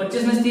 तो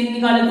 25 में से 3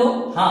 निकाले तो,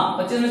 हाँ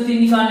 25 में से 3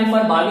 निकालने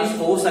पर 22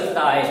 हो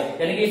सकता है,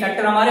 यानी कि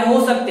फैक्टर हमारे हो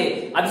सकते।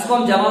 अब इसको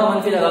हम जमा और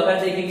मनफी लगाकर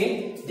देखेंगे।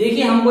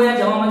 देखिए हमको यहाँ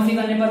जमा मनफी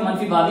करने पर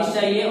मनफी 22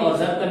 चाहिए, और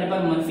ज़र्ब करने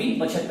पर मनफी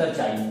 75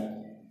 चाहिए।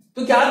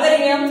 तो क्या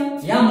करेंगे हम,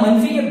 यहाँ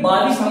मनफी के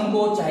 22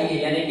 हमको चाहिए,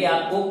 यानी कि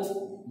आपको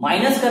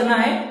माइनस करना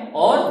है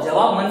और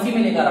जवाब मनफी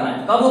में लेकर आना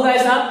है। कब होगा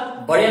ऐसा,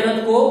 बड़े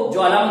अदद को जो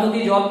अलामत होती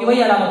है जवाब की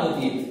वही अलामत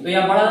होती है। तो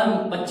यहाँ बड़ा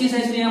 25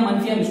 है, इसलिए यहाँ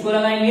मनफी हम इसको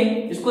लगाएंगे,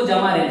 इसको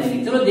जमा रहने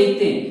देंगे। चलो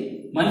देखते हैं,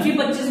 मनफी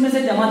 25 में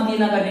से जमा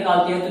 3 अगर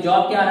निकालते हैं तो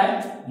जवाब क्या आ रहा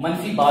है,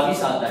 मनफी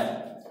 22 आता है।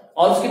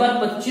 और उसके बाद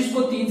 25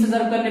 को 3 से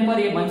ज़र्ब करने पर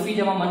ये मनफी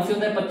जमा मनफी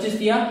होता है, 25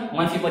 दिया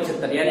मनफी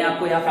 75, यानी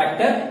आपको यहाँ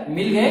फैक्टर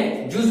मिल गए,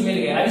 जुज मिल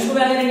गए। अब इसको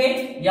क्या करेंगे,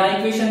 या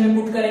इक्वेशन में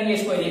पुट करेंगे,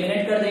 इसको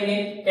एलिमिनेट कर देंगे।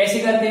 कैसे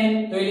करते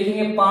हैं, तो ये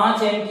लिखेंगे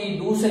 5m की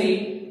दूसरी,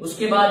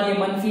 उसके बाद ये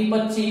मनफी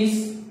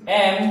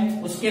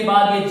 25m, उसके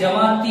बाद ये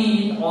जमा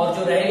 3, और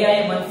जो रह गया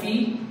ये मनफी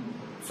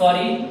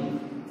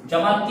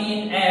जमा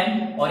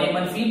 3m, और ये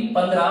मनफी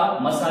 15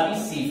 मसावी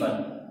 0।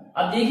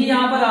 अब देखिए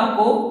यहां पर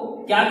आपको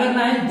क्या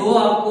करना है, 2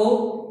 आपको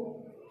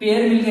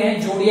पेयर मिल गए हैं,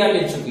 जोड़ियां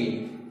मिल चुकी है।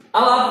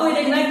 अब आपको ये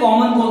देखना है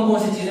कॉमन कौन कौन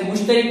सी चीजें,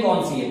 मुश्तरक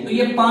कौन सी है। तो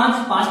ये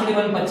 5 के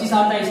टेबल में 25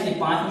 आता है, इसलिए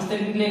 5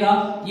 मुश्तरक निकलेगा।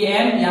 ये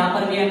m यहाँ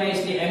पर भी m है,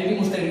 इसलिए m भी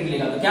मुश्तरक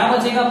निकलेगा। तो क्या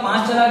बचेगा,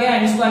 5 चला गया,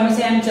 m स्क्वायर में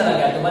से m चला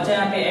गया, तो बचा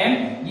यहाँ पे m,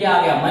 ये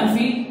आ गया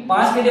मनफी।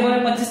 5 के टेबल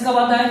में 25 कब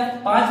आता है,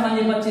 5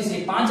 पंजे 25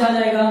 से 5 आ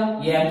जाएगा,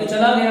 ये m तो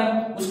चला गया।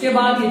 उसके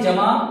बाद ये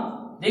जमा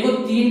देखो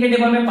 3 के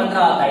टेबल में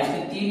 15 आता है,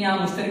 इसलिए 3 यहाँ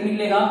मुश्तरक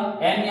निकलेगा,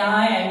 m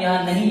यहाँ है, m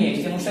यहाँ नहीं है,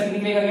 इससे मुश्तरक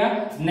निकलेगा क्या?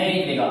 नहीं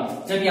निकलेगा।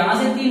 जब यहाँ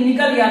से 3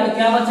 निकल गया तो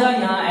क्या बचा?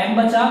 यहाँ m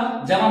बचा,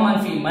 जमा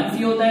मनफी,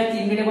 मनफी होता है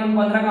 3 के टेबल में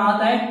 15 कहाँ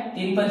आता है?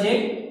 3 पंजे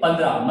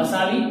 15,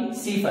 मसावी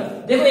 0।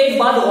 देखो एक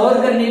बात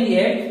गौर करने की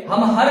है, हम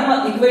हर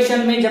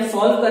इक्वेशन में जब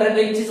सॉल्व कर रहे हैं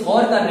तो एक चीज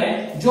गौर कर रहे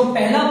हैं, जो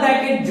पहला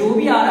ब्रैकेट जो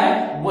भी आ रहा है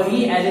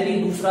वही एज इट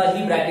इज दूसरा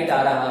ही ब्रैकेट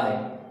आ रहा है,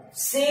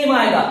 सेम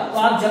आएगा। तो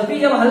आप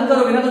जब हल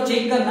करोगे ना तो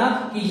चेक करना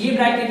कि ये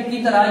ब्रैकेट की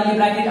तरह ये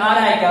ब्रैकेट आ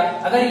रहा है क्या।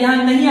 अगर यहाँ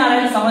नहीं आ रहा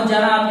है तो समझ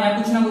जाना आप यहाँ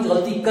कुछ ना कुछ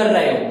गलती कर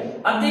रहे हो।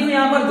 अब देखो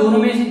यहाँ पर दोनों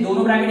में से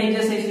दोनों ब्रैकेट एक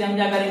जैसे, इसलिए हम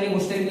क्या करेंगे?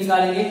 मुश्तरक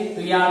निकालेंगे।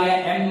 तो ये आ गया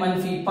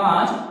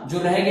m-5, जो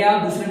रह गया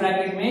दूसरे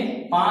ब्रैकेट में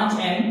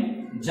 5m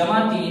जमा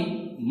 3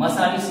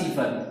 मसावी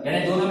 0, यानी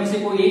दोनों में से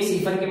कोई एक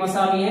 0 के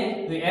मसावी है,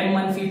 तो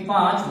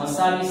m-5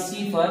 मसावी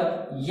 0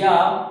 या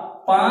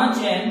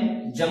 5m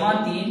जमा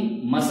 3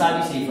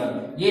 मसावी 0।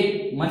 ये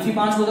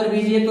 -5 को उधर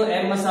भेजिए तो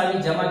m मसावी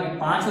जमा के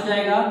 5 हो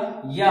जाएगा,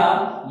 या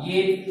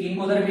ये 3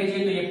 को उधर भेजिए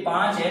तो ये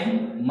 5m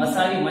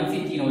मसावी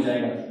 -3 हो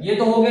जाएगा। ये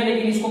तो हो गया,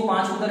 लेकिन इसको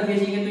 5 को उधर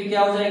भेजेंगे तो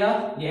क्या हो जाएगा?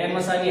 ये m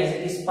मसावी ऐसे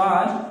इस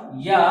 5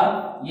 या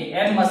ये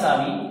m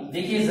मसावी,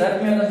 देखिए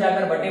ज़र्ब में अगर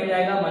जाकर बटे में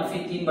जाएगा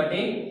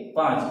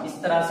 -3/5। इस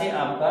तरह से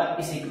आपका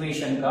इस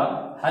इक्वेशन का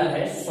हल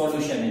है,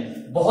 सॉल्यूशन है।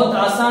 बहुत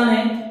आसान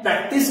है,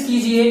 प्रैक्टिस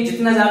कीजिए,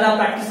 जितना ज्यादा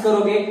प्रैक्टिस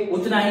करोगे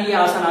उतना ही ये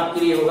आसान आपके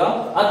लिए होगा।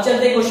 अब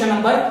चलते हैं क्वेश्चन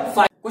नंबर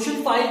 5।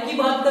 क्वेश्चन 5 की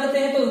बात करते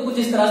हैं तो कुछ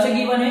इस तरह से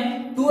गिवन है,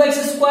 2x²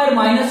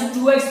 -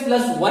 2x +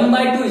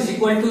 1/2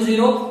 =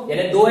 0,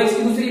 यानी 2x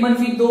की दूसरी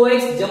मनफी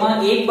 2x जमा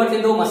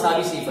 1/2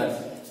 मसावी 0।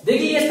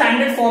 देखिए ये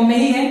स्टैंडर्ड फॉर्म में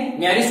ही है,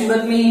 न्यारी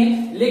सूरत में ही है,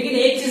 लेकिन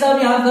एक चीज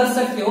आप यहां कर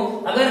सकते हो,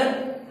 अगर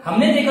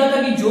हमने देखा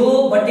था कि जो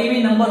बटे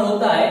में नंबर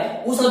होता है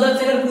उस अदद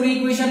से अगर पूरी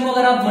इक्वेशन को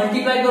अगर आप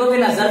मल्टीप्लाई करोगे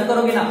ना, ज़र्ब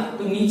करोगे ना,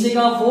 तो नीचे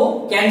का वो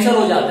कैंसिल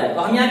हो जाता है।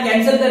 तो हम यहाँ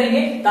कैंसिल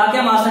करेंगे ताकि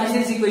हम आसानी से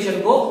इस इक्वेशन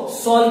को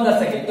सॉल्व कर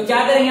सके। तो क्या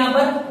करेंगे यहाँ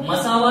पर?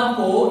 मसावत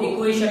को,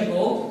 इक्वेशन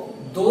को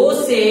 2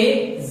 से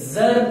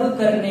ज़र्ब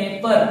करने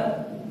पर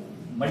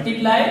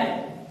मल्टीप्लाई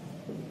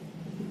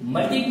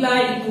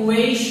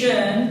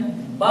इक्वेशन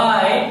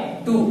बाय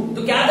 2।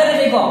 तो क्या करें?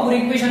 देखो पूरी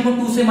इक्वेशन को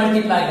 2 से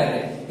मल्टीप्लाई कर रहे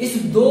हैं, इस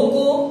 2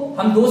 को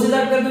हम 2 से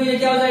ज़र्ब कर दो, ये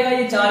क्या हो जाएगा?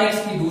 ये 4x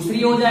की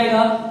दूसरी हो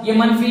जाएगा। ये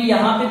मनफी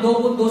यहाँ पे 2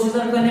 को 2 से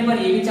ज़र्ब करने पर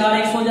ये भी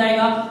 4x हो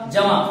जाएगा,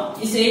 जमा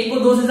इस 1 को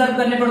 2 से ज़र्ब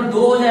करने पर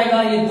 2 हो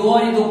जाएगा, ये 2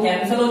 और ये 2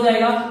 कैंसिल हो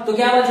जाएगा। तो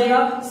क्या बचेगा?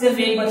 सिर्फ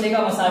 1 बचेगा,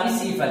 मसावी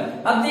 0।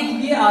 अब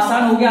देखिए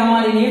आसान हो गया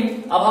हमारे लिए,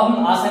 अब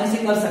हम आसानी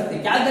से कर सकते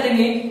हैं। क्या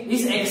करेंगे?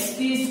 इस x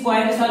की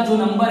स्क्वायर के साथ जो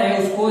नंबर है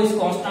उसको इस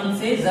कांस्टेंट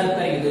से ज़र्ब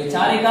करेंगे, तो ये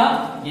 4 का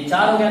ये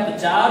 4 हो गया, तो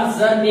 4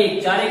 ज़र्ब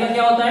 1, 4 का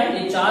क्या होता है?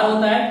 ये 4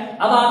 होता है।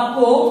 अब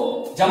आपको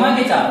जमा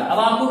के 4, अब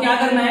आपको क्या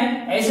करना है?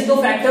 ऐसे तो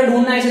फैक्टर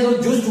ढूंढना है, ऐसे तो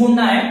जुज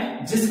ढूंढना है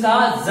जिसका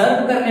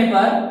ज़र्ब करने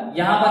पर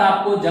यहां पर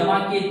आपको जमा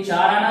के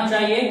 4 आना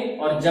चाहिए,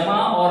 और जमा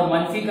और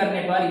मनफी करने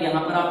पर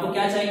यहां पर आपको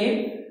क्या चाहिए?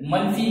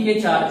 मनफी के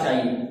 4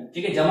 चाहिए।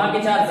 ठीक है, जमा के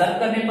 4 ज़र्ब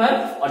करने पर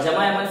और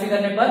जमा या मनफी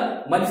करने पर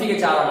मनफी के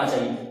 4 आना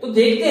चाहिए। तो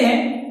देखते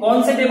हैं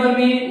कौन से टेबल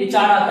में ये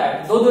 4 आता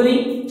है। 2 दूनी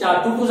 4,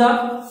 2 2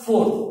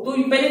 4। तो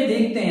पहले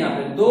देखते हैं यहाँ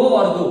पे 2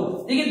 और 2,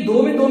 देखिए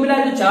 2 में 2 मिला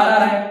है तो 4 आ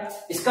रहा है,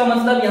 इसका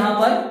मतलब यहाँ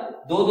पर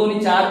 2 दूनी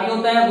 4 भी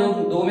होता है,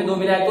 2 में 2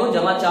 मिला है तो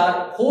जमा 4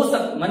 हो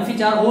मनफी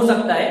 4 हो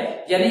सकता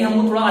है, यानी हम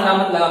वो थोड़ा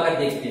अलामत लगाकर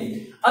देखते हैं।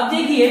 अब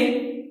देखिए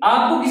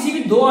आपको किसी भी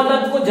 2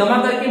 अदद को जमा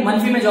करके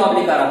मनफी में जवाब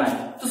लेकर आना है,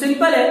 तो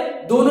सिंपल है,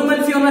 दोनों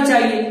मनफी होना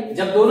चाहिए।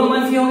 जब दोनों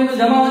मनफी होंगे तो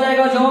जमा हो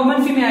जाएगा और जवाब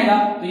मनफी में आएगा,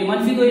 तो ये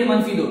मनफी 2 ये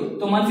मनफी 2,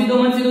 तो मनफी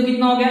 2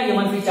 कितना हो गया? ये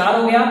मनफी 4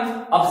 हो गया।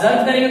 अब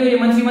ज़र्ब करेंगे तो ये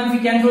मनफी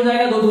कैंसिल हो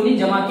जाएगा, 2 दूनी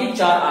जमा के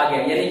 4 आ गया,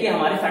 यानी कि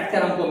हमारे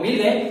फैक्टर हमको मिल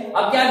गए।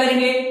 अब क्या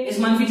करेंगे? इस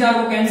मनफी 4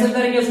 को कैंसिल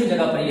करेंगे, उसकी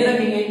जगह पर ये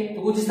रखेंगे,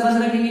 तो कुछ इस तरह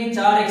से रखेंगे,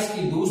 4x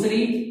की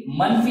दूसरी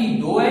मनफी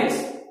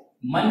 2x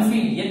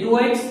मनफी ये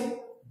 2x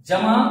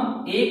जमा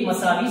 1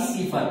 मसावी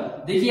 0।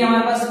 देखिए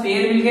हमारे पास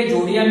पेयर मिल गए,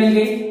 जोड़ियां मिल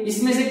गई,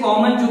 इसमें से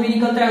कॉमन जो भी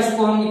निकलता है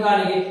उसको हम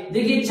निकालेंगे।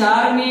 देखिए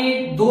 4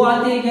 में 2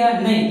 आते हैं क्या?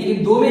 नहीं,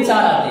 लेकिन 2 में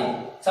 4 आते हैं।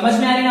 समझ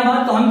में आ रही ना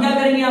बात? तो हम क्या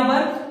करेंगे? यहाँ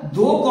पर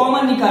 2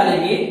 कॉमन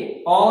निकालेंगे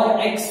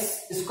और x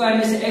स्क्वायर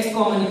में से x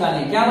कॉमन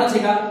निकालेंगे, क्या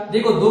बचेगा?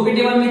 देखो 2 के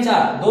टेबल में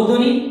 4, 2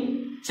 दूनी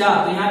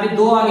 4, तो यहाँ पे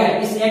 2 आ गया,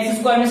 इस x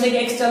स्क्वायर में से एक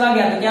x चला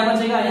गया, तो क्या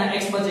बचेगा? यहाँ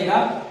x बचेगा,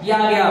 ये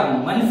आ गया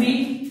मनफी।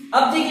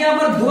 अब देखिए यहाँ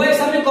पर 2x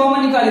हमने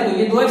कॉमन निकाले, तो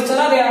ये 2x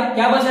चला गया,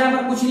 क्या बचा यहाँ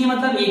पर? कुछ नहीं,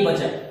 मतलब 1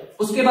 बचा।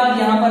 उसके बाद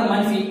यहाँ पर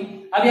मनफी,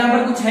 अब यहाँ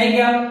पर कुछ है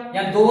क्या?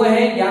 यहाँ 2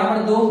 है, यहाँ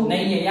पर 2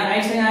 नहीं है, यहाँ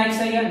x है, यहाँ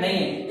x है, यहाँ नहीं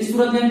है। इस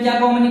सूरत में हम क्या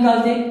कॉमन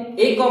निकालते?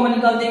 1 कॉमन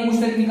निकालते, 1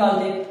 मुश्तरक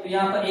निकालते, तो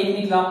यहाँ पर 1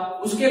 निकला।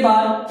 उसके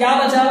बाद क्या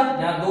बचा?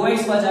 यहाँ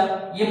 2x बचा,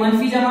 ये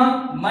मनफी जमा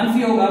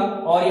मनफी होगा,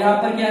 और यहाँ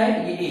पर क्या है?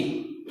 ये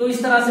 1। तो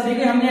इस तरह से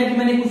देखिए हमने अभी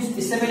मैंने कुछ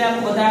इससे पहले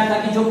आपको बताया था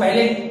कि जो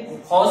पहले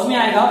खौस में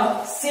आएगा,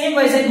 सेम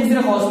वैसे ही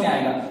दूसरे खौस में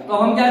आएगा। तो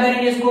हम क्या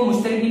करेंगे, इसको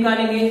मुश्तरिक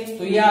निकालेंगे,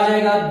 तो ये आ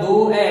जाएगा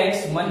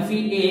 2x मनफी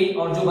 1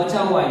 और जो बचा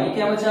हुआ है ये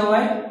क्या बचा हुआ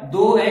है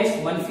 2x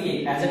मनफी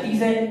 1 एज इट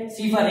इज है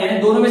सिफर, यानी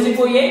दोनों में से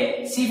कोई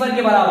एक सिफर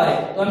के बराबर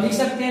है। तो हम लिख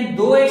सकते हैं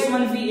 2x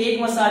मनफी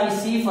 1 मसावी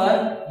सिफर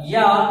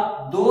या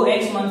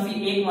 2x मनफी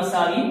 1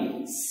 मसावी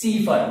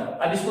सिफर।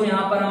 अब इसको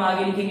यहां पर हम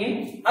आगे लिखेंगे।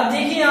 अब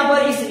देखिए यहां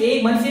पर इस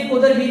एक मनफी 1 को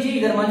उधर भेजिए,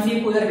 इधर मनफी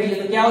 1 को उधर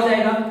भेजिए, तो क्या हो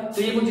जाएगा,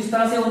 तो ये कुछ इस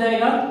तरह से हो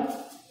जाएगा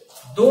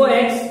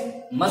 2x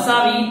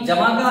मसावी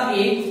जमा का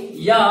 1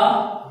 या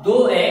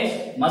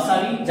 2x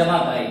मसावी जमा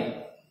का 1,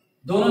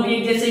 दोनों भी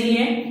एक जैसे ही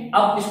हैं।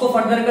 अब इसको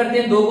फर्दर करते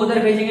हैं, 2 को उधर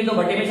भेजेंगे तो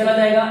बटे में चला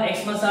जाएगा,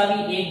 x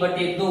मसावी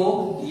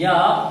 1/2 या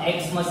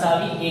x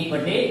मसावी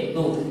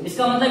 1/2।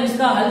 इसका मतलब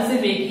इसका हल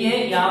सिर्फ एक ही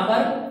है, यहाँ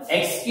पर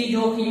x की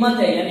जो कीमत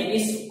है यानी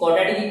इस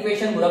क्वाड्रेटिक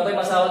इक्वेशन मुरब्बे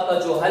मसावत का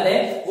जो हल है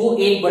वो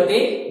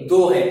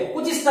 1/2 है।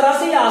 कुछ इस तरह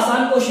से ये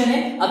आसान क्वेश्चन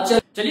है। अब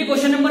चलिए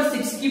क्वेश्चन नंबर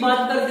 6 की बात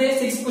करते हैं।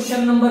 6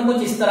 क्वेश्चन नंबर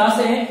कुछ इस तरह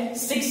से है,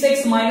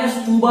 6x minus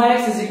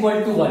 2x is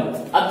equal to 1।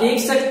 अब देख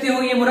सकते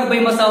हो ये मुरब्बे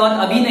मसावत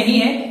अभी नहीं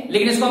है,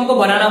 लेकिन इसको हमको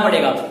बनाना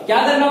पड़ेगा।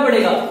 क्या करना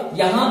पड़ेगा,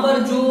 यहां पर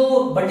जो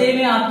बटे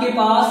में आपके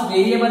पास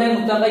वेरिएबल है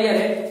मुतगय्यर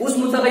है, उस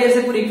मुतगय्यर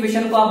से पूरी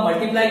इक्वेशन को आप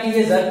मल्टीप्लाई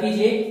कीजिए, ज़र्ब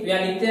कीजिए। तो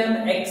यहां लिखते हैं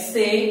हम x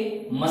से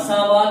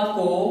मसावत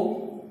को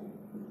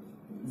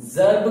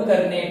ज़र्ब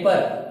करने पर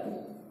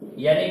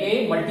यानी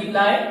कि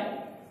मल्टीप्लाई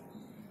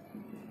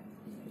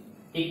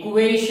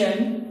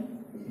इक्वेशन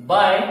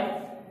बाय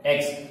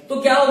x, तो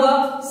क्या होगा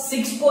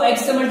 6 को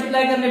x से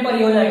मल्टीप्लाई करने पर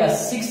ये हो जाएगा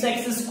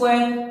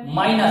 6x²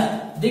 माइनस,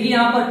 देखिए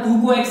यहां पर 2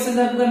 को x से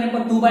ज़र्ब करने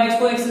पर 2/x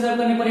को x से ज़र्ब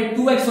करने पर ये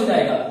 2x हो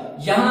जाएगा,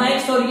 यहां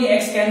x और ये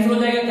x कैंसिल हो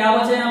जाएगा, क्या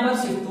बचा यहां पर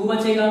सिर्फ 2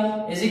 बचेगा,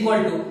 इज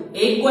इक्वल टू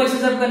 1 को x से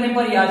ज़र्ब करने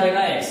पर ये आ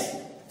जाएगा x।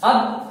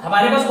 अब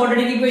हमारे पास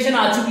क्वाड्रेटिक इक्वेशन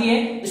आ चुकी है,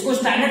 इसको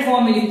स्टैंडर्ड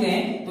फॉर्म में लिखते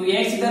हैं, तो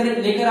ये x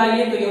इधर लेकर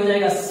आइए तो ये हो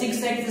जाएगा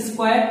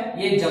 6x²,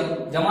 ये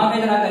जमा पे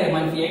इधर आकर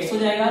मनफी x हो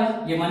जाएगा,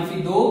 ये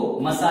मनफी 2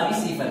 मसावी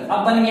सिफर।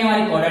 अब बन गई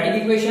हमारी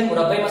क्वाड्रेटिक इक्वेशन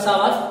मुरब्बे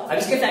मसावत। अब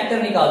इसके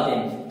फैक्टर निकालते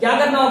हैं। क्या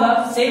करना होगा,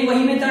 सेम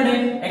वही मेथड है,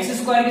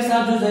 x² के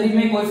साथ जो ज़रीब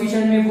में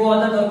कोएफिशिएंट में वो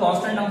अदद और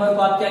कांस्टेंट नंबर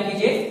को आप क्या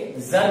कीजिए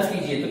ज़र्ब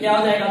कीजिए। तो क्या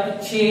हो जाएगा, तो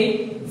 6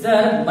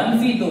 ज़र्ब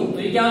मनफी 2, तो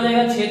ये क्या हो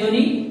जाएगा 6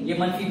 दूनी ये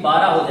मनफी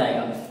 12 हो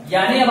जाएगा।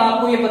 यानी अब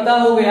आपको ये पता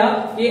हो गया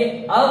कि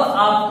अब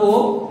आपको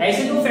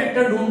ऐसे दो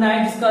फैक्टर ढूंढना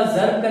है जिसका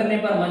ज़र्ब करने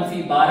पर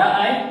मनफी 12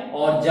 आए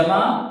और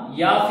जमा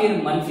या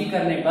फिर मनफी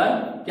करने पर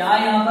क्या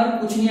यहाँ पर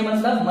कुछ नहीं है,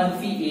 मतलब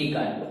मनफी 1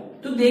 आए।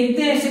 तो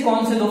देखते हैं ऐसे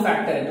कौन से दो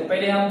फैक्टर है। तो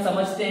पहले हम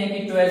समझते हैं कि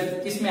 12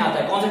 किस में आता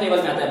है, कौन से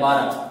टेबल में आता है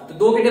 12, तो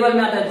 2 के टेबल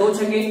में आता है, 2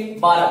 छके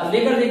 12, तो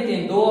लेकर देखते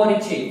हैं 2 और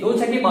 6, 2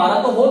 छके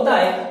 12 तो होता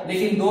है,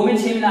 लेकिन 2 में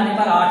 6 मिलाने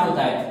पर 8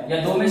 होता है,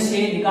 या 2 में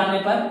 6 निकालने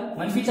पर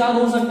मनफी 4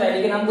 हो सकता है,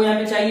 लेकिन हमको यहाँ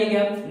पे चाहिए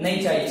क्या,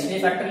 नहीं चाहिए, इसलिए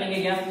फैक्टर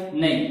लेंगे क्या,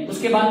 नहीं।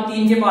 उसके बाद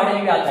 3 के पहाड़े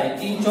में आता है,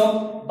 3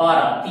 चौक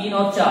 12, 3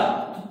 और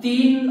 4,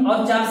 3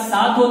 और 4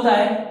 7 होता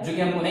है, जो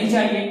कि हमको नहीं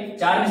चाहिए।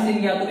 4 में से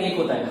 3 गया तो 1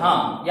 होता है,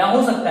 हाँ या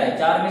हो सकता है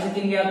 4 में से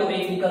 3 गया तो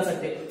 1 निकल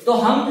सकते। तो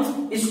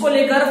हम इसको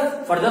लेकर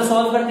फर्दर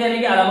सॉल्व करते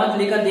हैं, अलामत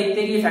लेकर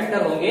देखते हैं कि ये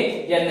फैक्टर होंगे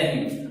या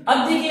नहीं।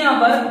 अब देखिए यहाँ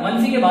पर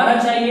मनफी के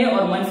 12 चाहिए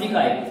और मनफी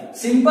का 1,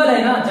 सिंपल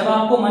है ना, जब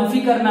आपको मनफी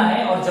करना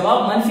है और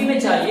जवाब मनफी में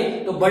चाहिए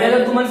तो बड़े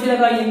अदद को मनफी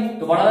लगाइए,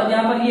 तो बड़ा अदद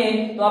यहाँ पर ये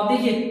है, तो आप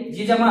देखिए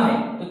ये जमा है,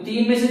 तो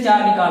 3 में से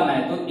 4 निकालना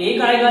है तो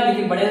 1 आएगा,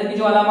 लेकिन बड़े अदद की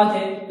जो अलामत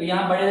है तो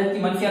यहाँ बड़े अदद की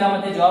मनफी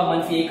अलामत है, जवाब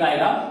मनफी 1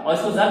 आएगा, और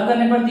इसको ज़र्ब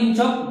करने पर 3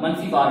 चौक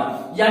मनफी 12,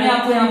 यानी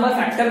आपको यहाँ पर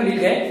फैक्टर मिल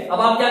गए।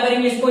 अब आप क्या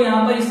करेंगे, इसको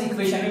यहाँ पर इस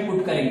इक्वेशन में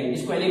पुट करेंगे,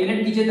 इसको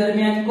एलिमिनेट कीजिए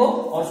दरमियान को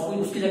और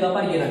उसकी जगह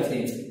पर ये रखते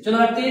हैं। चलो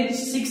रखते हैं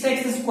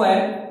 6x²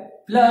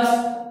 plus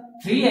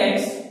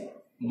 3x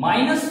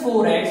minus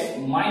 4x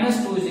minus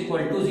 2 is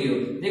equal to 0।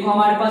 देखो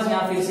हमारे पास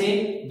यहाँ फिर से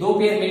दो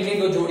पेयर मिल गए,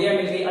 दो जोड़ियां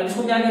मिल गई। अब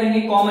इसको क्या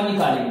करेंगे, कॉमन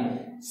निकालेंगे।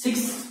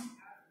 6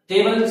 के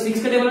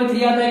टेबल में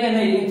 3 आता है क्या,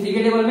 नहीं, लेकिन 3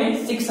 के टेबल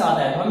में 6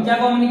 आता है, तो हम क्या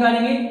कॉमन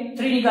निकालेंगे,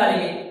 3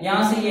 निकालेंगे,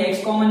 यहां से ये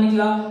x कॉमन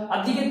निकला।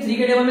 अब देखिए 3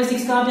 के टेबल में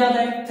 6 कहां पे आता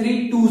है,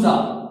 3 2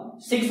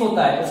 6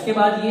 होता है, उसके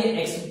बाद ये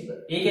x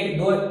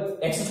 2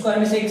 x²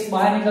 में से x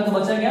बाहर निकला तो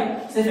बचा क्या,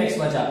 सिर्फ x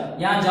बचा।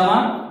 यहाँ जमा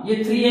ये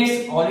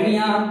 3x ऑलरेडी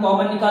यहाँ हम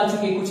कॉमन निकाल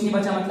चुके, कुछ नहीं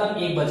बचा, मतलब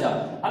 1 बचा।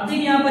 अब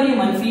देखिए यहाँ पर ये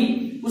मनफी,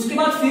 उसके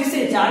बाद फिर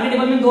से 4 के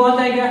टेबल में 2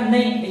 आता है क्या,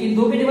 नहीं, लेकिन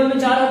 2 के टेबल में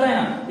 4 आता है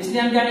ना,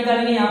 इसलिए हम क्या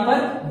निकालेंगे, यहाँ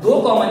पर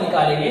 2 कॉमन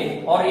निकालेंगे,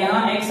 और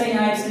यहाँ x है,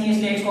 यहाँ x नहीं,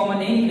 इसलिए x कॉमन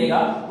नहीं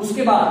निकलेगा।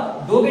 उसके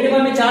बाद 2 के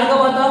टेबल में 4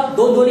 कब आता,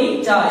 2 दूनी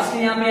 4,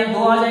 इसलिए यहाँ पे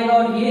 2 आ जाएगा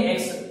और ये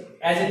x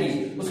एज इट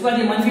इज। उसके बाद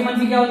ये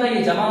मनफी क्या होता है,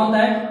 ये जमा होता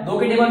है, 2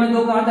 के टेबल में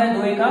 2 का आता है,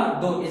 2 1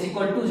 2 इज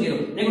इक्वल टू 0।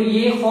 देखो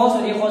ये खौस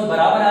और ये खौस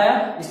बराबर आया,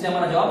 इसलिए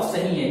हमारा जवाब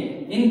सही है।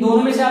 इन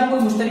दोनों में से आपको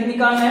मुश्तरिक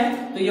निकालना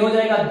है, तो ये हो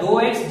जाएगा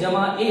 2x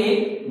जमा a,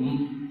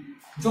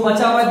 जो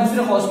बचा हुआ है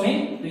दूसरे खौस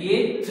में, तो ये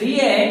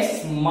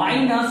 3x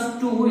minus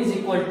 2 is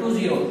equal to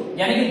 0,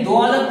 यानी कि दो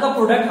अदद का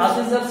प्रोडक्ट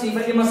हासिल सिर्फ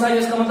सिफर के मसावी,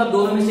 इसका मतलब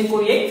दोनों में से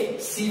कोई एक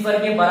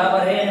सिफर के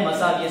बराबर है यानी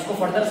मसावी। इसको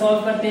फर्दर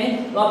सॉल्व करते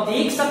हैं, तो आप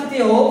देख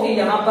सकते हो कि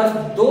यहाँ पर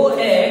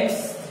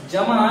 2x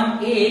जमा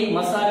 1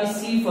 मसावी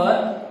सिफर,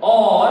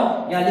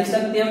 और यहां लिख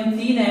सकते हैं हम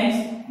 3x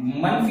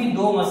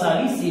 -2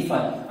 मसावी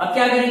सिफर। अब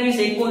क्या करेंगे, इस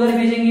एक को उधर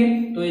भेजेंगे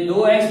तो ये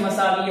 2x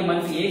मसावी ये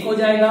 -1 हो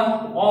जाएगा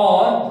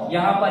और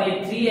यहाँ पर ये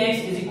 3x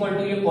इज इक्वल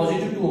टू ये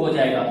 +2 हो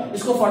जाएगा।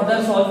 इसको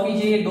फर्दर सॉल्व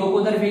कीजिए, 2 को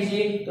उधर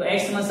भेजिए तो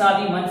x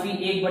मसावी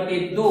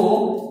 -1/2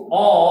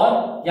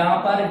 और यहाँ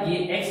पर ये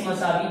x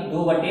मसावी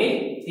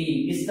 2/3।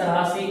 इस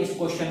तरह से इस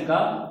क्वेश्चन का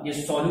ये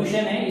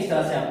सॉल्यूशन है, इस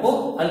तरह से आपको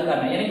हल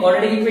करना है। यानी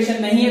क्वाड्रेटिक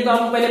इक्वेशन नहीं है तो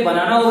आपको पहले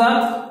बनाना होगा,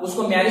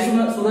 उसको म्यारी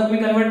सूरत में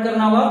कन्वर्ट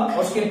करना होगा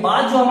और उसके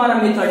बाद जो हमारा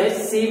मेथड है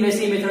सेम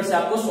वैसे मेथड से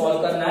आपको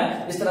सॉल्व करना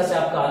है। इस तरह से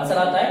आपका आंसर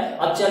आता है।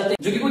 अब चलते हैं,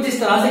 जो कि कुछ इस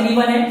तरह से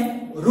गिवन है,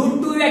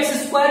 √2x²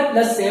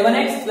 +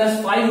 7x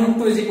 +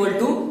 5√2 is equal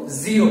to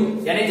 0।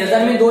 यानी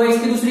जजर में 2x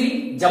की दूसरी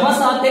जमा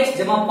 7x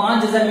जमा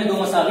 5 जजर में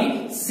 2 मसावी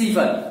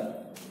सिफर।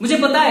 मुझे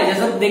पता है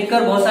जजर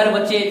देखकर बहुत सारे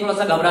बच्चे थोड़ा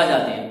सा घबरा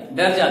जाते हैं,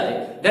 डर जाते हैं।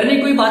 डरने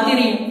की कोई बात ही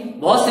नहीं,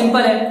 बहुत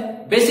सिंपल है।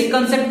 बेसिक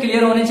कंसेप्ट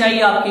क्लियर होने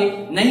चाहिए आपके,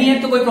 नहीं है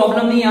तो कोई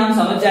प्रॉब्लम नहीं है, हम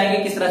समझ जाएंगे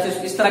किस तरह से।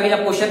 इस तरह के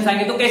जब क्वेश्चन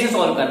आएंगे तो कैसे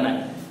सॉल्व करना है,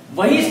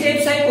 वही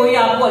स्टेप्स है, कोई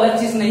आपको अलग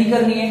चीज नहीं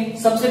करनी है।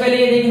 सबसे पहले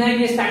ये देखना है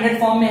कि स्टैंडर्ड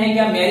फॉर्म में है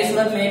क्या, म्यारी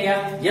सूरत में है क्या।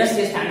 यस,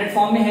 ये स्टैंडर्ड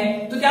फॉर्म में है।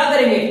 तो क्या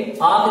करेंगे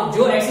आप,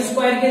 जो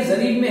x² के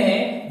ज़रीब में है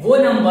वो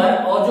नंबर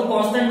और जो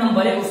कांस्टेंट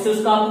नंबर है उससे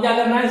उसका आपको क्या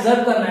करना है,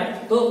 ज़र्ब करना है।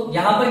 तो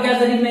यहाँ पर क्या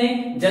ज़रीब में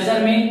है, जजर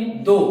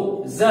में 2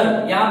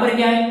 ज़र्ब, यहाँ पर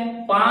क्या है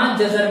 5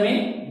 जजर में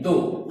 2।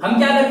 हम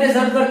क्या करते हैं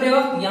ज़र्ब करते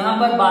वक्त, यहाँ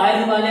पर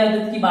बाहर वाले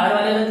अदद की बाहर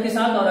वाले अदद के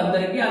साथ और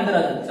अंदर के अंदर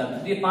अदद के साथ।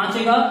 तो ये 5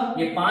 है,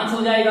 ये 5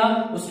 हो जाएगा।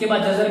 उसके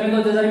बाद जजर में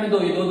 2 जजर में 2,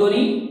 ये 2 2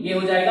 नहीं, ये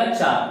हो जाएगा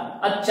 4।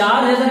 अब 4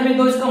 जजर में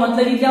 2 इसका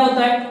मतलब ही क्या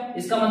होता है,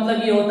 इसका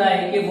मतलब ये होता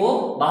है कि वो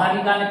बाहर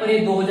निकालने पर ये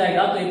 2 हो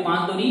जाएगा। तो ये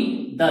 5 2 नहीं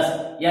 10,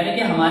 यानी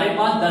कि हमारे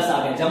पास 10 आ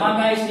गए। जमा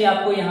का है इसलिए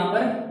आपको यहाँ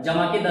पर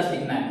जमा के 10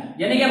 लिखना है।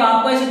 यानी कि अब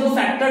आपको ऐसे 2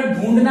 फैक्टर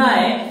ढूंढना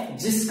है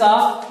जिसका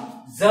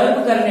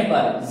ज़र्ब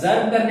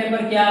करने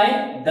पर क्या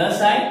है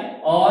 10 आए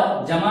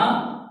और जमा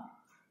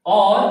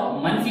और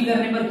मनफी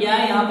करने पर क्या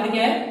है, यहाँ पर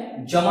क्या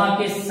है जमा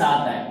के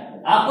 7 आए।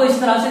 आपको इस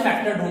तरह से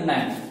फैक्टर ढूंढना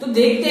है। तो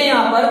देखते हैं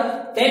यहाँ पर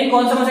 10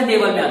 कौन सा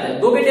टेबल में आता है,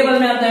 2 के टेबल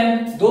में आता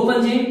है। 2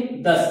 पंजे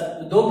 10,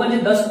 2 पंजे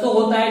 10 तो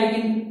होता है,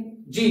 लेकिन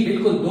जी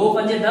बिल्कुल 2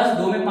 पंजे 10,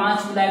 2 में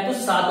 5 मिलाए तो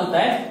 7 होता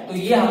है। तो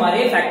ये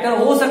हमारे फैक्टर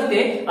हो सकते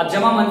हैं। अब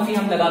जमा मनफी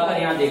हम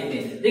लगाकर यहाँ देखते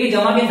हैं। देखिए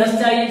जमा के 10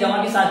 चाहिए, जमा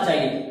के 7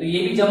 चाहिए, तो ये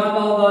भी जमा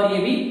का होगा और ये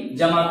भी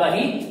जमा का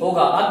ही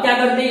होगा। अब क्या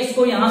करते हैं,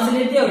 इसको यहां से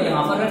लेते हैं और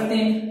यहां पर रखते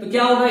हैं। तो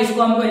क्या होगा,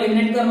 इसको हमको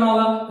एलिमिनेट करना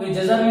होगा। तो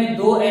जजर में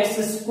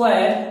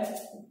 2x²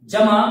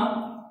 जमा,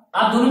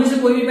 आप दोनों में से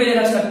कोई भी पहले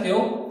रख सकते हो,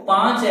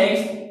 5x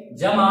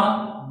जमा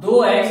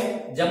 2x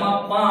जमा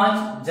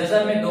 5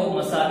 जजर में 2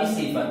 मसावी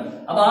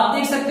सिफर। अब आप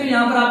देख सकते हो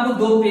यहाँ पर आपको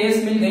 2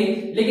 पेयर्स मिल गई,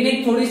 लेकिन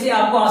एक थोड़ी सी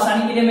आपको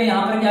आसानी के लिए मैं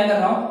यहाँ पर क्या कर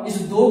रहा हूं,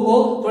 इस 2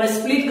 को थोड़ा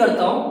स्प्लिट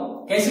करता हूं।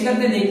 कैसे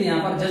करते हैं देखते हैं।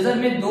 यहाँ पर जजर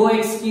में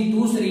 2x की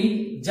दूसरी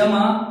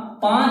जमा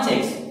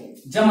 5x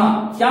जमा,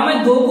 क्या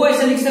मैं 2 को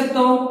ऐसे लिख सकता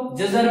हूं,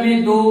 जजर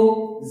में 2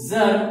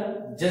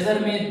 जजर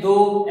में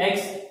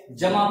 2x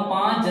जमा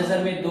 5 जजर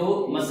में 2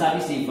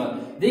 मसावी सिफर।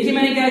 देखिए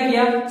मैंने क्या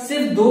किया,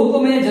 सिर्फ 2 को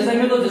मैंने जजर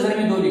में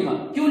 2 लिखा।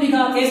 क्यों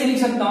लिखा, कैसे लिख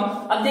सकता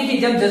हूं। अब देखिए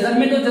जब जजर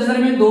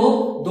में 2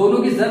 दोनों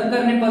की ज़र्ब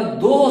करने पर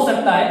 2 हो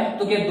सकता है,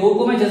 तो क्या 2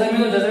 को मैं जजर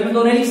में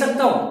 2 नहीं लिख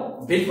सकता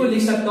हूं, बिल्कुल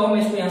लिख सकता हूं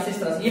मैं इसको यहाँ से इस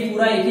तरह से। ये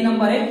पूरा एक ही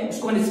नंबर है,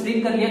 इसको मैंने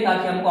स्प्लिट कर लिया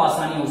ताकि हमको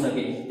आसानी हो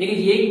सके। देखिए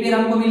ये एक पेयर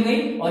हमको मिल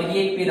गई और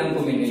ये एक पेयर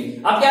हमको मिल गई।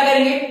 अब क्या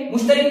करेंगे,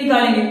 मुश्तरिक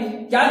निकालेंगे।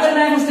 क्या करना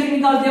है मुश्तरिक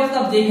निकालते वक्त,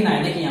 अब देखना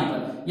है। देखिए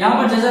यहाँ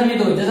पर जजर में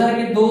 2, जजर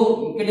में 2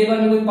 के टेबल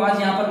में कोई 5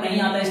 यहाँ पर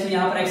नहीं आता, इसलिए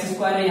यहाँ पर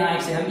x² है, यहाँ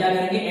x है। हम क्या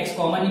करेंगे, x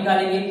कॉमन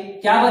निकालेंगे।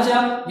 क्या बचा,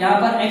 यहाँ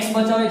पर x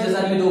बचा और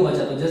जजर में 2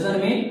 बचा, तो जजर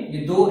में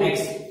ये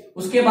 2x।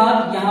 उसके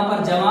बाद यहाँ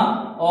पर जमा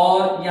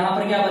और यहाँ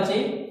पर क्या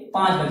बचे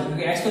 5 बचे,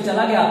 क्योंकि x तो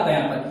चला गया आपका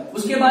यहाँ पर।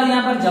 उसके बाद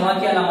यहाँ पर जमा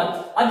की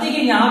अलामत। अब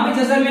देखिए यहाँ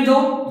पे जजर में 2,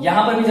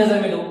 यहाँ पर भी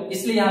जजर में 2,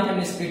 इसलिए यहाँ पे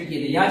हमने स्प्लिट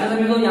किए थे। यहाँ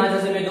जजर में 2, यहाँ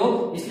जजर में 2,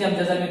 इसलिए हम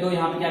जजर में 2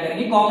 यहाँ पे क्या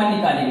करेंगे, कॉमन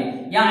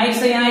निकालेंगे। यहाँ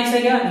x है, यहाँ x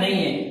है क्या, नहीं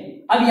है।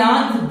 अब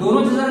यहाँ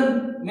दोनों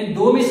जजर में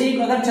 2 में से एक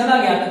अगर चला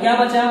गया तो क्या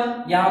बचा,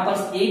 यहाँ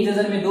पर एक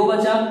जजर में 2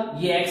 बचा,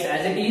 ये x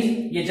एज इट इज,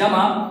 ये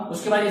जमा।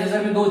 उसके बाद ये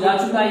जजर में 2 जा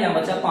चुका है, यहाँ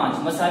बचा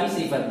 5 मसावी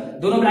सिफर।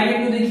 दोनों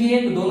ब्रैकेट को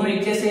देखिए तो दोनों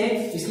एक जैसे है,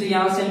 इसलिए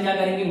यहाँ से हम क्या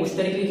करेंगे,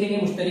 मुश्तरिक लिखेंगे।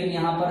 मुश्तरिक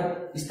यहाँ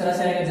पर इस तरह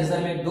से आएगा, जजर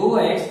में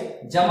 2x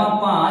जमा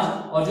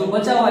 5 और जो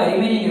बचा हुआ है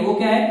रिमेनिंग है वो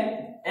क्या है,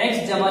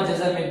 x जमा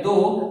जजर में 2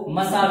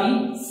 मसावी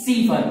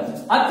सिफर।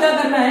 अब क्या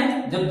करना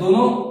है, जब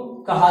दोनों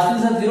का हासिल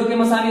सब 0 के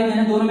मसावी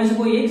है, दोनों में से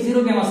कोई एक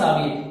 0 के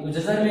मसावी है, तो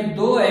जजर में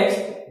 2x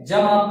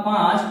जमा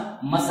 5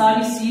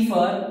 मसावी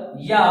सिफर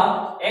या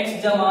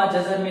x जमा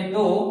जजर में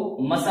 2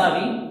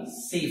 मसावी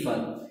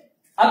सिफर।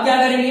 अब क्या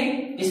करेंगे,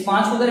 इस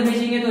 5 को उधर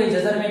भेजेंगे तो ये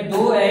जजर में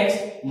 2x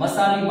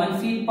मसावी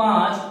मनफी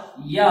 5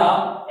 या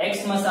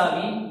x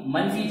मसावी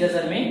मनफी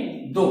जजर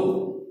में 2।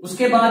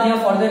 उसके बाद यहाँ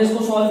फर्दर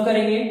इसको सॉल्व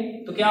करेंगे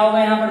तो क्या होगा,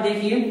 यहाँ पर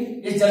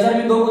देखिए इस जजर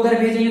में 2 को उधर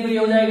भेजेंगे तो ये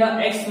हो जाएगा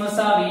x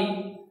मसावी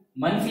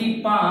मनफी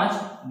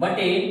 5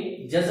 बटे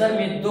जजर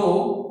में 2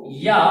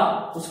 या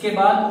उसके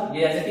बाद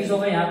ये एज इट इज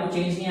होगा, यहाँ को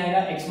चेंज नहीं आएगा,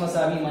 x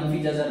मसावी मनफी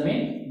जजर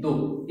में 2।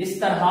 इस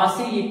तरह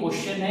से ये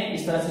क्वेश्चन है,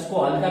 इस तरह से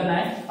इसको हल करना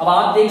है। अब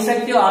आप देख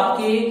सकते हो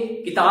आपके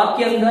किताब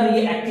के अंदर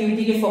ये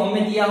एक्टिविटी के फॉर्म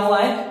में दिया हुआ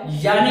है,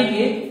 यानी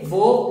कि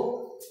वो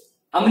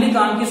अमली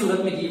काम की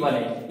सूरत में गिवन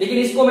है। लेकिन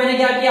इसको मैंने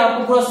क्या किया,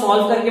 आपको पूरा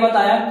सॉल्व करके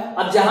बताया।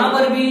 अब जहां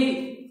पर भी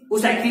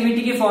उस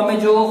एक्टिविटी के फॉर्म में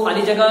जो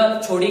खाली जगह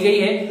छोड़ी गई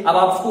है, अब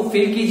आप उसको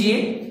फिल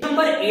कीजिए।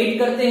 नंबर 8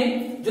 करते हैं,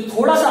 जो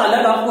थोड़ा सा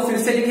अलग आपको फिर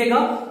से लिखेगा।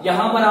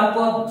 यहां पर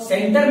आपको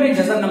सेंटर में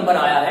जजर नंबर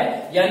आया है,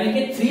 यानी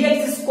कि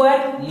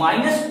 3x²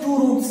 minus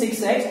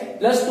 2√6x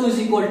plus 2 is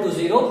equal to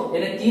 0,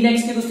 यानी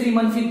 3x की दूसरी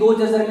मनफी 2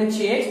 जजर में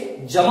 6x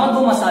जमा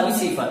 2 मसावी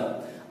 0।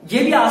 ये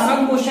भी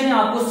आसान क्वेश्चन है,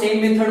 आपको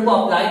सेम मेथड को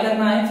अप्लाई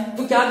करना है।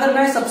 तो क्या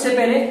करना है, सबसे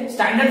पहले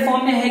स्टैंडर्ड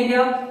फॉर्म में है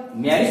क्या,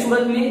 मेरी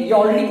सूरत में ये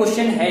ऑलरेडी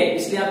क्वेश्चन है,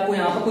 इसलिए आपको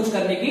यहाँ पर कुछ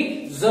करने की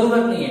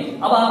जरूरत नहीं है।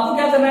 अब आपको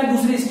क्या करना है,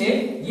 दूसरी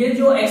स्टेप, ये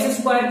जो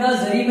x² का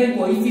ज़रीब में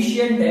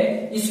कोएफिशिएंट है,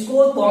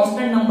 इसको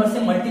कांस्टेंट नंबर से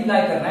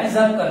मल्टीप्लाई करना है,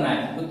 ज़र्ब करना है।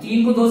 तो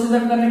 3 को 2 से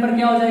ज़र्ब करने पर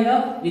क्या हो जाएगा,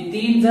 ये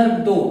 3 ज़र्ब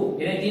 2,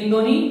 यानी 3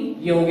 दूनी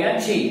ये हो गया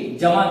 6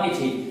 जमा के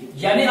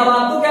 6। यानी अब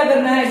आपको क्या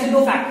करना है, ऐसे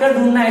 2 फैक्टर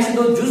ढूंढना है, ऐसे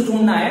 2 जुज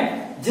ढूंढना है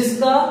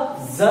जिसका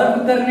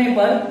ज़र्ब करने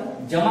पर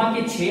जमा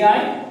के 6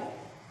 आए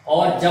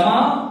और जमा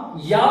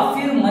या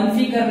फिर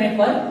मनफी करने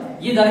पर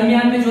ये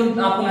दरमियान में जो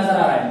आपको नजर आ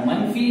रहा है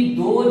मनफी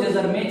 2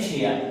 जजर में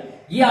 6 आए।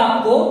 ये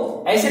आपको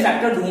ऐसे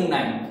फैक्टर ढूंढना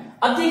है।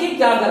 अब देखिए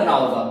क्या करना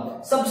होगा,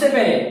 सबसे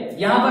पहले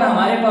यहां पर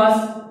हमारे पास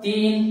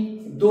 3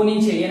 2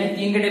 6 यानी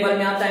 3 के टेबल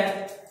में आता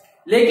है,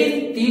 लेकिन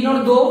 3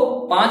 और 2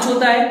 5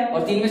 होता है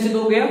और 3 में से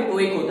 2 गया तो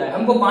 1 होता है।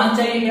 हमको 5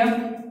 चाहिए क्या,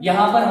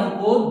 यहां पर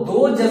हमको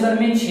 2 जजर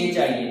में 6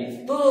 चाहिए।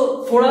 तो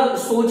थोड़ा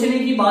सोचने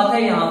की बात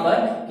है यहां पर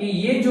कि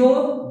ये जो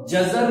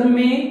जजर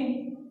में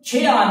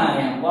 6 आना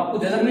है, आपको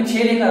जजर में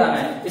 6 लेकर आना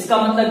है, इसका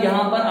मतलब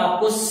यहां पर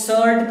आपको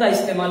सर्ट का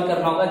इस्तेमाल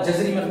करना होगा,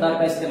 जजरी मकदार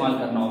का इस्तेमाल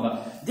करना होगा।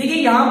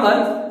 देखिए यहां पर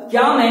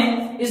क्या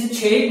मैं इस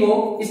 6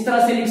 को इस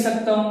तरह से लिख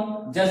सकता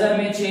हूं, जजर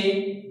में 6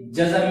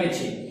 जजर में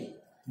 6।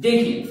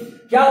 देखिए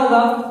क्या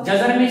होगा,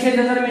 जजर में 6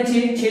 जजर में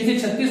 6, 6 से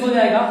 36 हो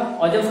जाएगा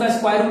और जब उसका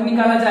स्क्वायर रूट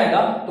निकाला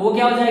जाएगा तो वो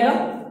क्या हो जाएगा,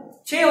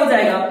 6 हो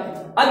जाएगा।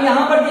 अब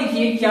यहां पर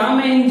देखिए क्या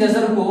मैं इन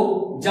जजर को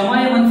जमा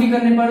या मनफी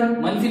करने पर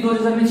मनफी 2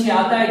 जजर में 6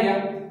 आता है क्या,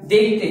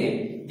 देखते हैं।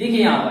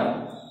 देखिए यहां पर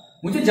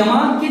मुझे जमा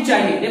की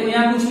चाहिए, देखो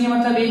यहाँ कुछ नहीं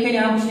मतलब 1 है,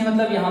 यहाँ कुछ नहीं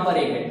मतलब यहाँ पर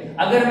 1 है।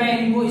 अगर मैं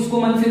इनको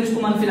इसको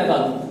मनफी लगा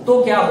दूं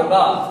तो क्या होगा,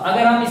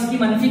 अगर हम इसकी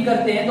मनफी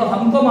करते हैं तो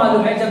हमको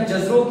मालूम है जब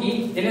जजरों की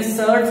यानी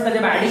सर्ट्स का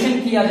जब एडिशन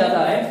किया जाता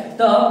है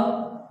तब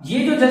ये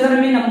जो जजर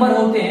में नंबर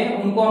होते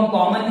हैं उनको हम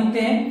कॉमन लिखते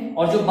हैं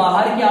और जो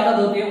बाहर की आदत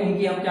होती है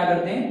उनकी हम क्या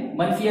करते हैं,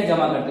 मनफी या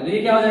जमा करते हैं। तो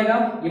ये क्या हो जाएगा,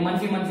 ये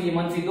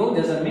मनफी 2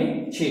 जजर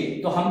में 6।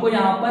 तो हमको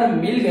यहां पर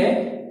मिल गए,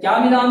 क्या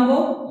मिला हमको,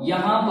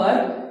 यहां पर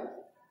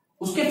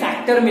उसके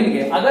फैक्टर मिल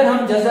गए। अगर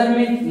हम जजर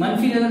में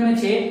मनफी जजर में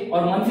 6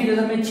 और मनफी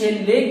जजर में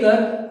 6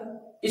 लेकर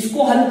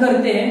इसको हल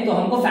करते हैं तो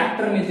हमको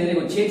फैक्टर मिलते हैं।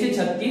 देखो 6 से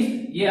 36,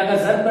 ये अगर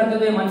जर्ब करते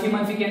तो ये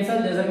मनफी कैंसल,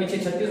 जजर में 6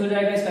 36 हो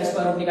जाएगा, इसका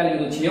स्क्वायर रूट निकालेंगे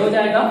तो 6 हो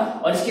जाएगा।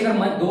 और इसके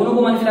अगर दोनों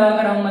को मनफी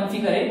लगाकर हम मनफी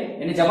करें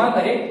यानी जमा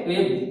करें तो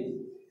ये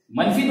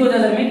मनफी 2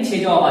 जजर में 6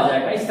 जवाब आ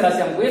जाएगा। इस तरह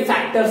से हमको ये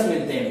फैक्टर्स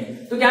मिलते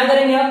हैं। तो क्या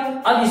करेंगे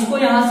आप, अब इसको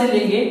यहां से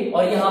लेंगे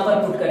और यहां पर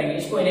पुट करेंगे,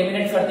 इसको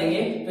एलिमिनेट कर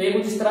देंगे तो ये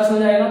कुछ इस तरह से हो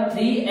जाएगा,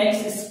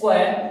 3x²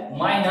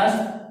 minus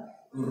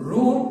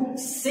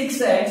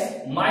 √6x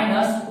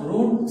minus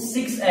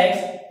 √6x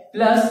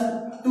plus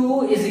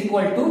 2 is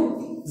equal to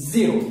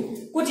 0।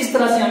 कुछ इस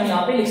तरह से हम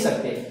यहां पे लिख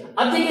सकते हैं।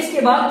 अब देखिए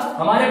इसके बाद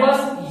हमारे पास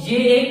ये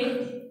एक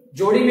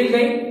जोड़ी मिल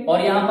गई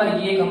और यहां पर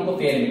ये एक हमको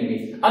पेयर मिल गई।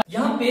 अब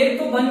यहां पेयर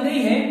तो बन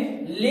गई है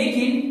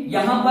लेकिन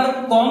यहां पर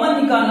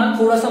कॉमन निकालना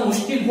थोड़ा सा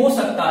मुश्किल हो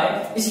सकता है,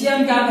 इसलिए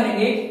हम क्या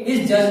करेंगे,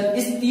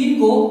 इस 3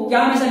 को क्या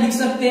हम ऐसा लिख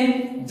सकते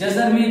हैं,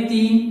 जजर में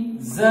 3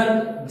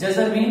 ज़र्ब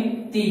जजर में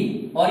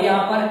 3 और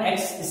यहाँ पर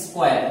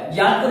x²।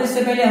 याद करो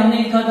इससे पहले हमने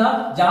लिखा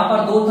था जहां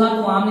पर 2 था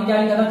तो हमने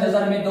क्या लिखा था,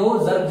 जजर में 2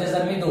 ज़र्ब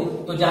जजर में 2।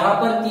 तो जहां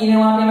पर 3 है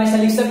वहां पे हम ऐसा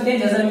लिख सकते हैं,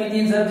 जजर में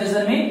 3 ज़र्ब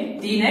जजर में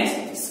 3x²।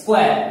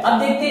 अब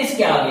देखते हैं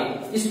इसके आगे,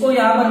 इसको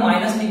यहाँ पर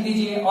माइनस लिख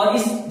दीजिए और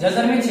इस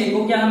जजर में 6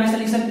 को क्या हम ऐसा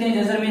लिख सकते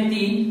हैं, जजर में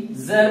 3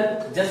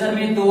 ज़र्ब जजर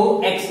में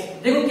 2x।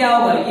 देखो क्या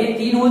होगा, ये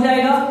 3 हो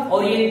जाएगा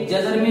और ये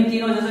जजर में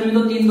 3 और जजर में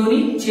 2, 3 दूनी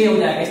 6 हो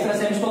जाएगा। इस तरह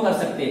से हम इसको कर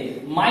सकते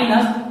हैं।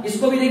 माइनस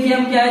इसको भी देखिए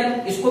हम क्या है,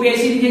 इसको भी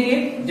ऐसे ही लिखेंगे,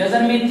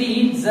 जजर में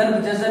 3 ज़र्ब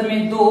जजर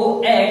में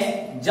 2x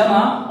जमा,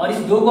 और इस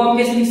 2 को हम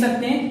कैसे लिख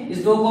सकते हैं,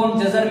 इस 2 को हम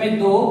जजर में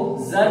 2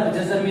 ज़र्ब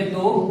जजर में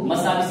 2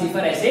 मसावी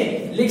 0 ऐसे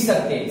लिख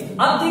सकते हैं।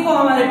 अब देखो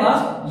हमारे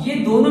पास ये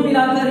दोनों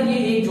मिलाकर ये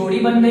एक जोड़ी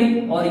बन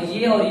गई और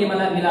ये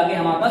मिला के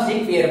हमारे पास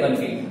एक पेयर बन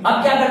गई।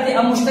 अब क्या करते हैं,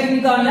 अब मुश्तरक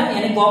निकालना है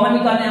यानी कॉमन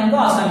निकालना है, हमको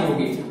आसानी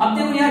होगी। अब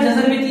देखो यहाँ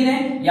जजर में 3 है,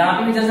 यहाँ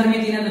पे भी जजर में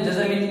 3 है, तो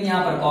जजर में 3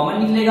 यहाँ पर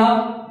कॉमन निकलेगा।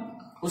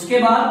 उसके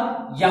बाद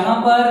यहां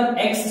पर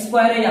x²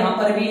 है, यहां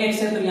पर भी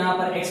x है तो यहां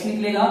पर x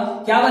निकलेगा।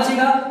 क्या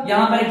बचेगा,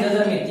 यहां पर एक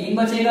जजर में 3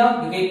 बचेगा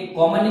क्योंकि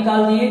कॉमन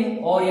निकाल दिए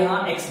और यहां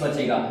x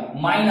बचेगा।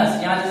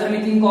 माइनस यहां जजर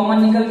में 3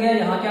 कॉमन निकल गया,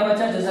 यहां क्या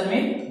बचा, जजर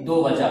में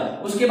 2 बचा।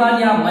 उसके बाद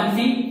यहां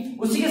मनफी,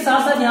 उसी के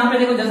साथ साथ यहाँ पे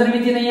देखो जजर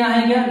में 3 यहाँ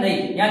है क्या? नहीं,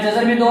 यहाँ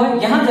जजर में 2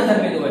 है, यहाँ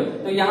जजर में 2 है,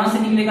 तो यहाँ से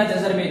निकलेगा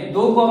जजर में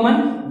 2 कॉमन,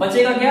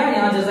 बचेगा क्या?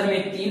 यहाँ जजर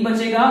में 3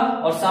 बचेगा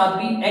और साथ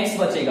भी x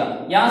बचेगा।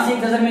 यहाँ से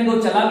एक जजर में 2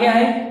 चला गया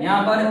है,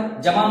 यहाँ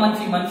पर जमा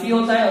मंफी मंफी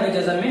होता है और एक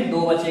जजर में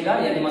 2 बचेगा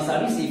यानी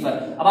मसावी 0।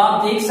 अब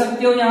आप देख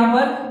सकते हो यहाँ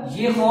पर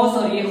ये कौस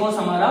और ये कौस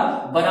हमारा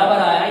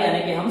बराबर आया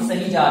यानी कि हम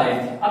सही जा रहे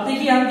हैं। अब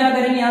देखिए हम क्या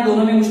करेंगे, यहाँ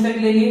दोनों में मुश्तरक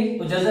लेंगे,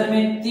 तो जजर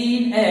में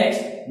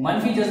 3x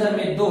मंफी जजर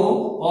में 2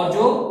 और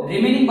जो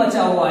रिमेनिंग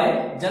बचा हुआ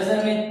है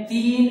जजर में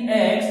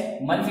 3x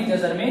मंफी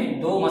जजर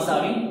में 2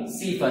 मसावी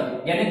 0,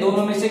 यानी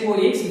दोनों में से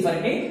कोई एक 0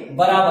 के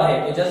बराबर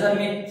है। तो जजर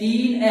में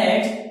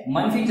 3x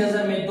मंफी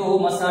जजर में 2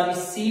 मसावी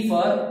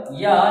 0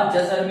 या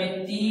जजर में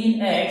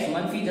 3x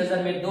मंफी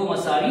जजर में 2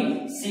 मसावी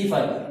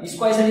 0।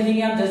 इसको ऐसे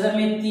लिखेंगे हम, जजर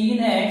में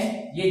 3x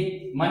ये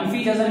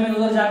मंफी जजर में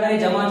उधर जाकर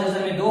जमा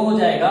जजर में 2 हो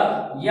जाएगा,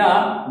 या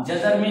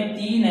जजर में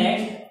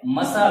 3x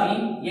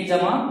मसावी ये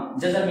जमा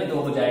जजर में 2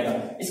 हो जाएगा।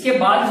 इसके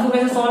बाद इसको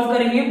कैसे सॉल्व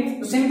करेंगे?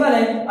 तो सिंपल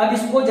है, अब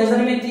इसको जजर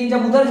में 3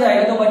 जब उधर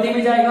जाएगा तो बटे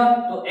में जाएगा,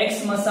 तो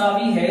x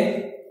मसावी है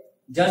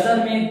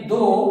जजर में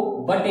 2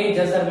 बटे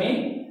जजर में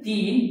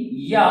 3,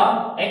 या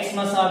x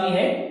मसावी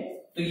है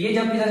तो ये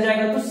जब इधर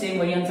जाएगा तो सेम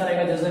वही आंसर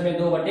आएगा, जजर में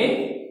 2 बटे,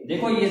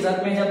 देखो ये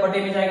जर में जब बटे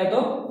में जाएगा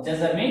तो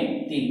जजर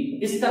में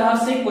 3। इस तरह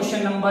से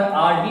क्वेश्चन नंबर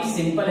 8 भी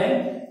सिंपल है,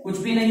 कुछ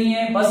भी नहीं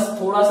है, बस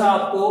थोड़ा सा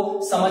आपको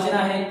समझना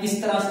है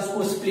किस तरह से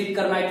इसको स्प्लिट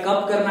करना है,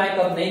 कब करना है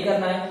कब नहीं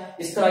करना है,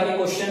 इस तरह के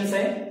क्वेश्चंस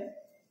है।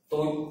 तो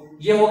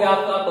ये हो गया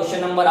आपका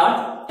क्वेश्चन नंबर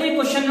 8।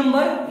 क्वेश्चन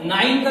नंबर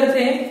 9 करते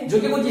हैं, जो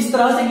कि कुछ इस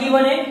तरह से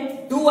गिवन है,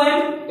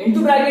 2m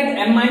into bracket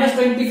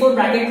m-24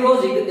 bracket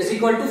close is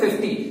equal to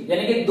 50,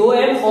 यानी कि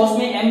 2m कॉस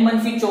में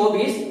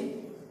m-24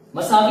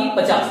 मसावी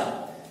 50।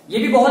 ये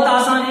भी बहुत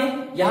आसान है,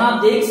 यहां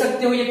आप देख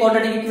सकते हो ये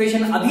क्वाड्रेटिक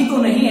इक्वेशन अभी तो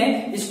नहीं है,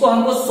 इसको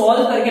हमको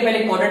सॉल्व करके पहले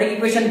क्वाड्रेटिक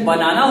इक्वेशन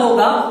बनाना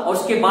होगा और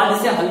उसके बाद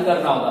इसे हल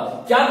करना होगा।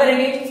 क्या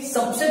करेंगे,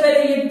 सबसे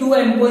पहले ये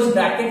 2m को इस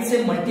ब्रैकेट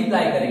से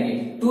मल्टीप्लाई करेंगे,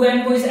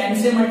 2m को इस m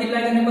से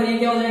मल्टीप्लाई करने पर ये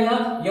क्या हो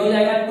जाएगा, ये हो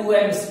जाएगा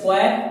 2m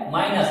स्क्वायर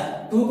माइनस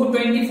 2 को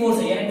 24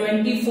 से, यानी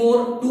 24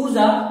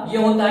 2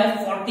 ये होता है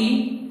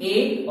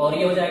 40a और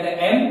ये हो जाएगा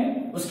m,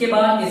 उसके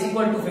बाद इज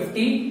इक्वल टू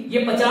 50, ये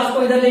 50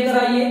 को इधर लेकर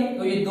आइए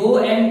तो ये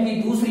 2m की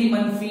दूसरी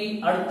मंफी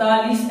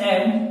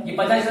 48m, ये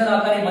 50 इधर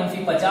आकर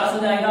मंफी 50 हो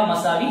जाएगा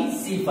मसावी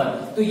 0।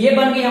 तो ये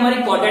बन गई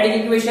हमारी क्वाड्रेटिक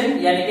इक्वेशन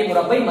यानी कि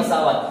मुरब्बई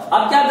मसावत।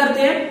 अब क्या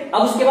करते हैं,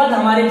 अब उसके बाद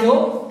हमारे जो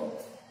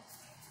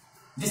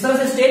जिस तरह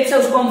से स्टेप्स है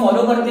उसको हम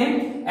फॉलो करते हैं,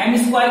 m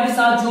स्क्वायर के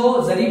साथ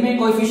जो ज़रीब में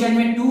कोएफिशिएंट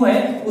में 2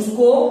 है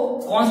उसको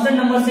कांस्टेंट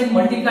नंबर से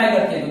मल्टीप्लाई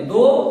करते हैं, तो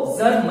 2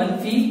 ज़र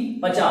मंफी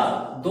 50,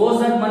 2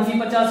 ज़र मंफी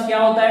 50 क्या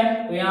होता है,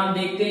 तो यहां हम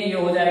देखते हैं ये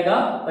हो जाएगा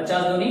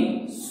 50 दूनी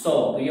 100,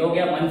 तो ये हो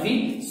गया मंफी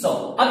 100।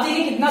 अब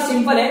देखिए कितना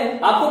सिंपल है,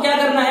 आपको क्या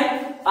करना है,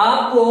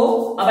 आपको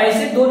अब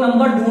ऐसे 2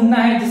 नंबर ढूंढना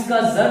है जिसका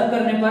ज़र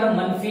करने पर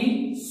मंफी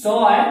 100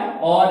 है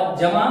और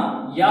जमा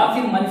या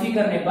फिर मंफी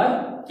करने पर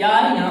क्या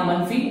है, यहां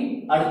मंफी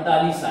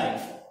 48 आए।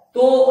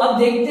 तो अब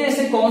देखते हैं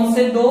ऐसे कौन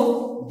से 2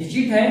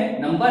 डिजिट है,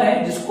 नंबर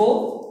है जिसको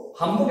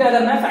हमको क्या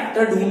करना है,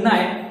 फैक्टर ढूंढना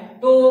है।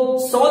 तो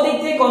 100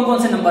 देखते हैं कौन कौन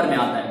से नंबर में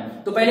आता है।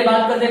 तो पहले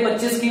बात करते हैं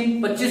 25 की,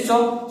 25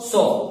 चौक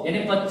 100 यानी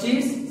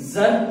 25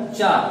 ज़र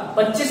 4,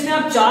 25 में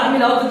आप 4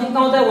 मिलाओ तो कितना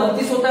होता है,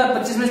 29 होता है,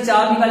 25 में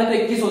 4 निकाले तो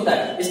 21 होता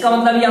है। इसका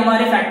मतलब ये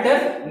हमारे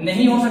फैक्टर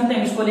नहीं हो सकते,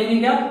 हम इसको लेंगे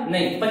क्या,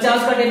 नहीं।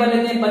 50 का टेबल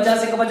लेते हैं, 50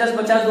 से 50,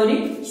 50 दूनी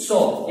 100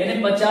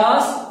 यानी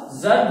 50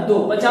 ज़र 2,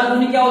 50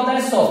 दूनी क्या होता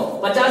है 100,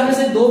 50 में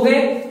से 2 गए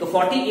तो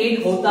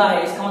 48 होता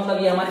है। इसका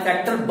मतलब ये हमारे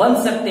फैक्टर बन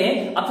सकते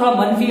हैं। अब थोड़ा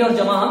मंफी और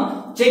जमा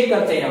हम चेक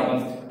करते हैं यहाँ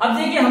पर। अब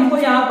देखिए हमको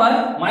यहाँ पर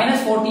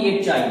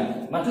 -48 चाहिए,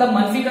 मतलब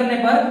मंफी करने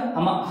पर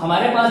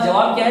हमारे पास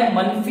जवाब क्या है,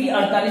 मंफी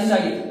 48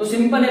 चाहिए। तो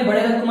सिंपल है,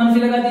 बड़े रद को मंफी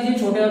लगा दीजिए,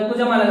 छोटे रद को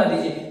जमा लगा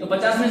दीजिए। तो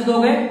 50 में से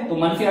 2 गए तो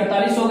मंफी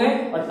 48 हो गए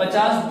और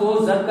 50 2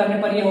 ज़र करने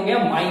पर ये हो गया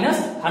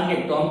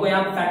 -100, तो हमको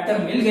यहाँ फैक्टर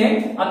मिल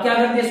गए। अब क्या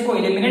करते हैं, इसको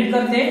एलिमिनेट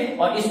करते हैं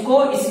और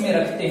इसको इसमें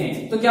रखते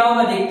हैं, तो क्या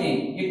होगा देखते हैं,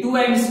 ये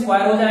 2m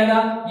स्क्वायर हो जाएगा,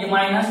 ये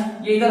माइनस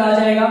ये इधर आ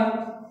जाएगा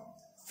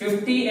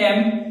 50m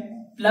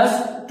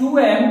plus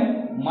 2m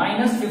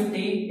minus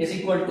 50 is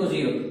equal to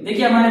 0।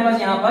 देखिए हमारे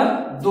पास यहाँ पर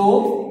 2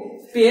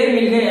 पेयर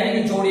मिल गए यानी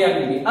कि जोड़ियां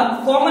मिल गई।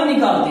 अब कॉमन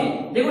निकालते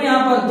हैं, देखो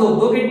यहाँ पर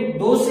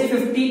 2 से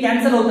 50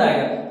 कैंसिल होता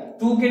है,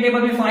 2 के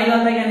टेबल में 5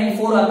 आता है या नहीं,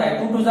 4 आता है,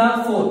 2 2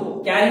 4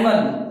 कैरी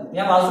 1,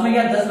 यहाँ बाजू में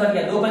क्या 10 बन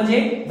गया, 2 पंजे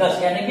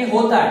 10 यानी कि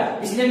होता है।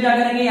 इसलिए हम क्या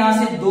करेंगे, यहाँ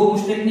से 2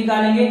 मुश्तरक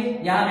निकालेंगे,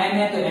 यहाँ m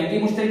है तो m भी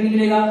मुश्तरक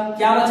निकलेगा।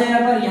 क्या बचा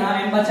यहाँ पर, यहाँ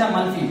m बचा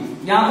मंफी,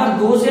 यहाँ पर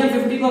 2 से हम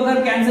 50 को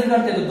अगर कैंसिल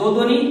करते तो 2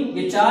 2 नहीं,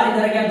 ये 4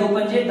 इधर गया, 2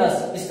 पंजे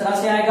 10, इस तरह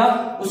से आएगा।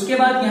 उसके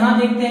बाद यहाँ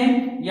देखते हैं,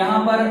 यहाँ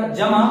पर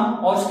जमा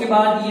और उसके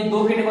बाद ये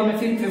 2 के टेबल में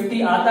फिर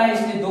 50 आता है,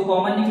 इसलिए 2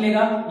 कॉमन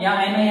निकलेगा।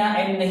 यहाँ m है,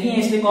 यहाँ m नहीं है,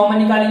 इसलिए कॉमन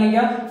निकालेंगे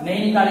क्या,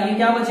 नहीं निकालेंगे।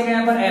 क्या बचेगा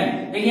यहाँ पर m,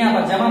 देखिए यहाँ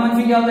पर जमा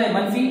मंफी क्या होता है,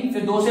 मंफी,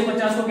 फिर 2 से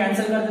 50 को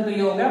कैंसिल करते तो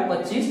ये हो गया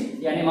 25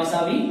 यानी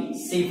मसावी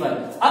 0।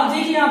 अब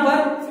देखिए यहाँ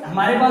पर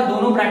हमारे पास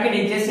दोनों ब्रैकेट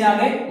एक जैसे आ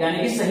गए यानी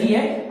कि सही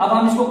है। अब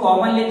हम इसको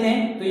कॉमन लेते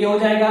हैं तो ये हो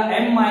जाएगा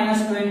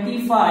m-25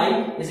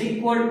 is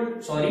equal,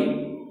 sorry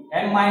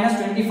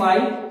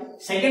m-25,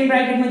 second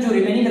bracket में जो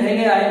रिमेनिंग रह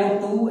गया है वो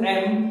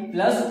 2m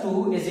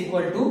 +2 इज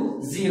इक्वल टू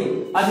 0।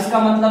 अब इसका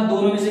मतलब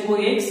दोनों में से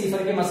कोई एक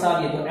सिफर के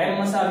मसावी है, तो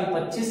m मसावी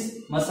 25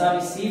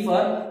 मसावी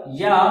सिफर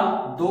या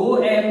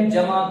 2m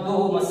जमा 2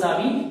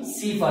 मसावी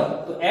सिफर।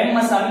 तो m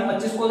मसावी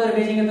 25 को उधर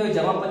भेजेंगे तो ये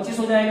जमा 25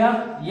 हो जाएगा,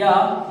 या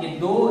ये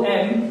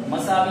 2m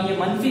मसावी ये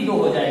 -2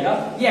 हो जाएगा।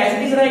 ये ऐसे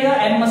किस रहेगा,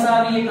 m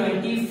मसावी ये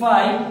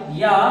 25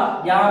 या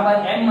यहाँ पर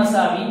m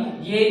मसावी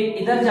ये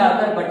इधर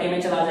जाकर बटे में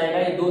चला जाएगा,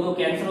 ये 2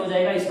 कैंसिल हो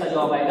जाएगा, इसका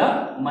जवाब आएगा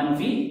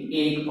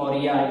 -1 और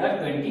ये आएगा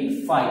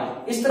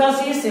 25। इस तरह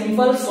से ये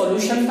सिंपल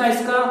सॉल्यूशन था,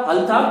 इसका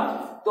हल था।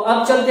 तो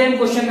अब चलते हैं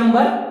क्वेश्चन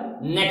नंबर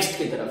नेक्स्ट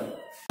की तरफ।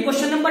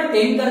 क्वेश्चन नंबर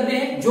 10 करते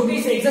हैं, जो कि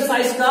इस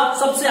एक्सरसाइज का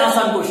सबसे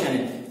आसान क्वेश्चन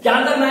है। क्या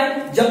करना है,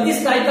 जब भी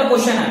इस टाइप का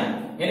क्वेश्चन आए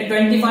यानी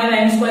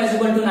 25m²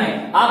 = 9,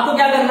 आपको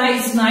क्या करना है,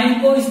 इस 9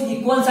 को इस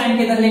इक्वल साइन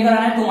के इधर लेकर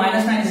आना है, तो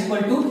 -9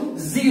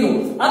 = 0।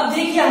 अब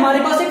देखिए हमारे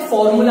पास एक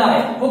फॉर्मूला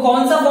है, वो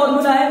कौन सा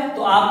फॉर्मूला है,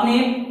 तो आपने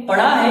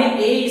पढ़ा है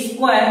a² -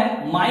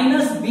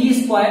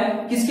 b²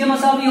 किसके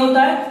मसावी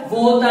होता है,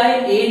 वो होता है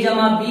a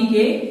जमा b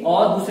के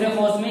और दूसरे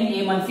कौस में a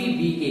 -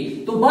 b के।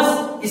 तो बस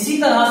इसी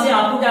तरह से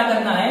आपको क्या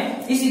करना है,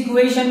 इस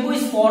इक्वेशन को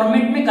इस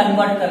फॉर्मेट में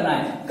कन्वर्ट करना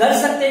है। कर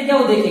सकते हैं क्या,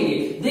 वो देखेंगे।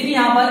 देखिए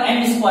यहाँ पर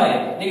m²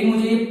 है, लेकिन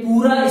मुझे ये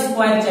पूरा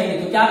स्क्वायर चाहिए,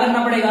 तो क्या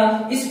करना पड़ेगा,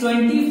 इस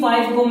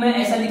 25 को मैं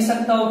ऐसा लिख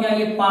सकता हूं क्या,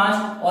 ये 5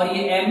 और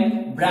ये m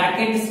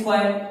ब्रैकेट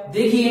स्क्वायर।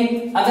 देखिए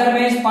अगर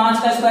मैं इस 5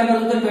 का स्क्वायर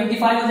करूं तो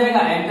 25 हो जाएगा,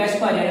 m का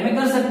स्क्वायर यानी मैं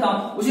कर सकता हूं।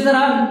 उसी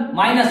तरह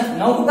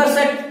 -9 को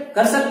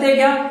कर सकते हैं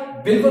क्या,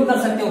 बिल्कुल कर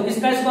सकते हो।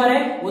 किसका स्क्वायर है,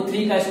 वो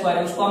 3 का स्क्वायर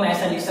है, उसको हम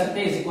ऐसा लिख सकते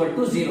हैं =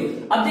 0।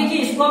 अब देखिए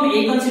इसको हम a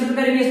कंसीडर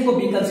करेंगे, इसको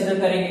b कंसीडर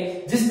करेंगे।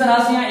 जिस तरह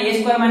से यहाँ a²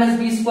 -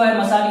 b²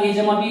 मसावी a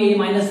जमा b a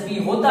 - b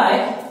होता है,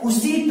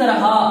 उसी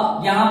तरह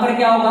यहां पर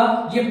क्या होगा,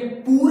 ये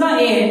पूरा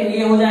a है तो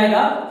ये हो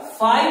जाएगा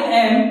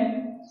 5m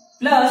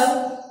 +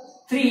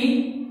 3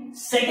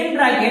 सेकेंड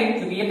ब्रैकेट,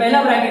 क्योंकि ये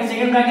पहला ब्रैकेट,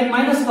 सेकेंड ब्रैकेट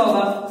माइनस का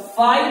होगा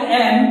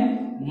 5m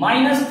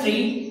 -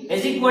 3 =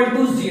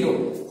 0।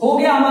 हो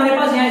गया हमारे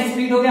पास, यहाँ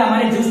स्प्लिट हो गया,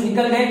 हमारे जूस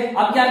निकल गए।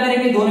 अब क्या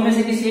करेंगे, दोनों में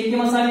से किसी एक के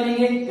मसावी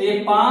लेंगे, तो ये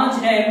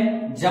 5m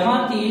जमा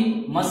 3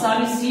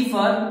 मसावी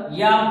सिफर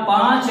या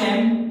 5m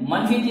 -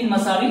 3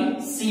 मसावी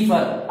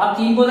सिफर। अब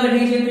 3 को उधर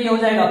भेजिए तो ये हो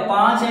जाएगा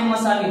 5m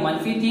मसावी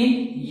 -3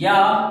 या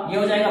ये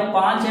हो जाएगा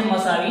 5m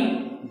मसावी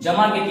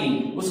जमा के 3।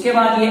 उसके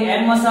बाद ये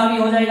m मसावी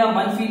हो जाएगा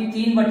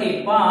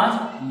 -3/5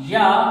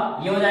 या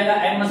ये हो जाएगा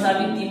m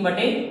मसावी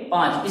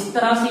 3/5। इस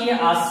तरह से ये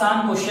आसान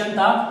क्वेश्चन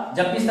था।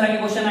 जब भी इस तरह के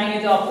क्वेश्चन आएंगे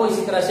तो आपको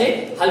इसी तरह से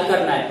हल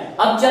करना है।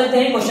 अब चलते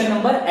हैं क्वेश्चन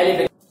नंबर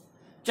 11।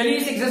 चलिए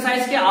इस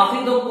एक्सरसाइज के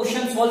आखिरी 2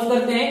 क्वेश्चन सॉल्व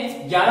करते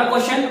हैं, 11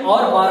 क्वेश्चन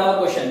और 12वां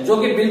क्वेश्चन, जो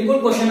कि बिल्कुल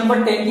क्वेश्चन नंबर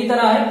 10 की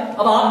तरह है।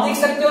 अब आप देख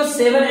सकते हो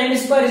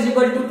 7m²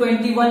 =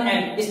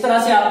 21m, इस तरह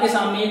से आपके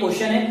सामने ये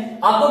क्वेश्चन है।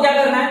 आपको क्या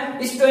करना है,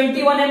 इस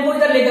 21m को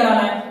इधर लेकर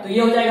आना है, तो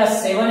ये हो जाएगा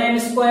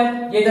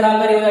 7m², ये इधर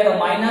आकर ये हो जाएगा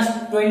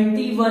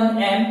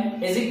 -21m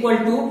 =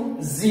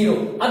 0।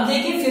 अब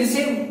देखिए फिर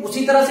से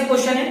उसी तरह से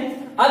क्वेश्चन है।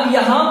 अब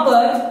यहां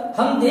पर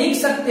हम देख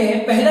सकते हैं,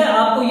 पहले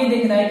आपको ये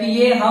देखना है कि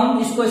ये हम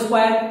इसको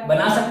स्क्वायर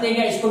बना सकते हैं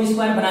क्या, इसको भी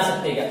स्क्वायर बना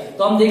सकते हैं क्या।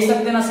 तो हम देख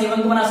सकते हैं ना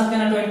 7 को बना सकते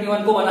हैं ना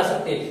 21 को बना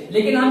सकते हैं,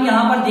 लेकिन हम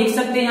यहाँ पर देख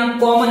सकते हैं, यहाँ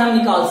कॉमन हम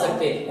निकाल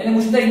सकते हैं, यानी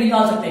मुश्तरक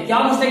निकाल सकते हैं। क्या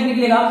मुश्तरक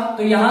निकलेगा,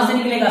 तो यहां से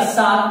निकलेगा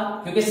 7,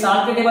 क्योंकि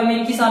 7 के टेबल में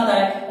 21 आता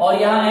है,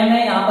 और यहाँ m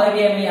है, यहाँ पर भी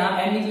m है, यहाँ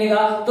m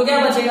निकलेगा, तो क्या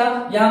बचेगा,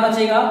 यहाँ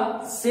बचेगा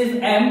सिर्फ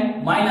m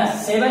 -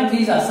 7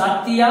 3 7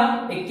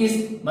 21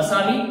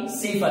 मसावी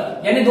सिफर।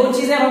 यानी 2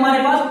 चीजें हमारे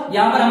पास,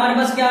 यहाँ पर हमारे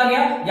पास क्या आ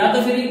गया, या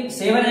तो फिर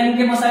 7m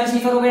के मसावी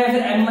सिफर हो गया, या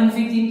फिर m -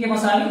 3 के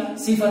मसावी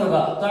सिफर होगा।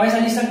 तो हम ऐसा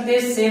लिख सकते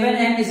हैं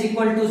 7m =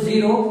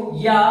 0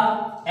 या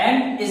m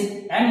 -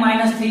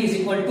 3 =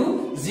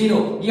 0।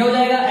 ये हो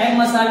जाएगा m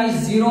मसावी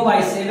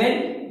 0/7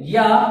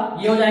 या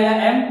ये हो जाएगा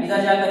m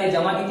इधर जाकर ये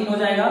जमा की 3 हो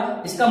जाएगा।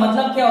 इसका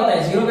मतलब क्या होता है,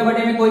 0 के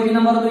बटे में कोई भी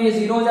नंबर हो तो ये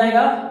 0 हो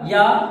जाएगा,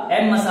 या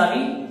m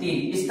मसावी 3।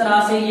 इस तरह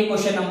से ये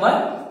क्वेश्चन नंबर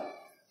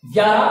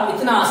 11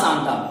 इतना आसान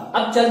था।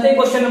 अब चलते हैं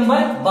क्वेश्चन नंबर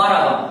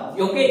 12,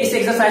 जो कि इस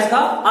एक्सरसाइज का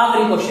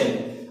आखिरी क्वेश्चन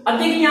है। अब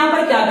देखिए यहाँ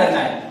पर क्या करना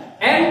है,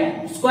 m²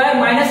 -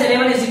 11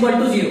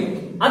 = 0।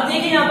 अब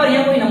देखिए यहाँ पर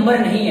यह कोई नंबर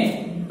नहीं है।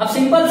 अब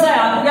सिंपल सा है,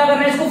 आपको क्या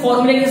करना है, इसको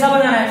फॉर्मूले के जैसा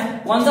बनाना है।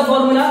 कौन सा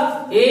फॉर्मूला,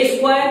 a²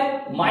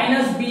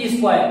 -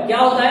 b²। क्या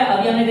होता है,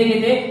 अभी हमने देखे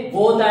थे,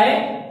 वो होता है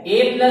a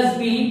 +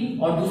 b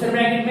और दूसरे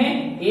ब्रैकेट में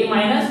a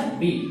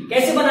 - b।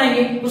 कैसे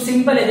बनाएंगे, तो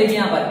सिंपल है, देखिए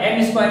यहाँ पर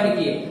m²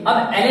 लिखिए। अब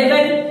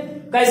 11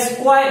 का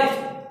स्क्वायर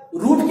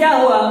रूट क्या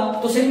होगा,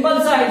 तो सिंपल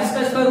सा है,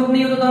 जिसका स्क्वायर रूट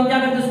नहीं होता तो हम क्या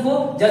करते हैं,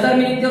 उसको जजर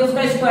में लिखते हैं,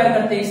 उसका स्क्वायर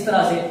करते हैं। इस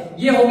तरह से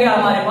ये हो गया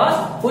हमारे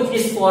पास कुछ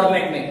इस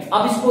फॉर्मेट में।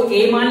 अब इसको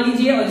a मान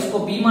लीजिए और इसको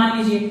b मान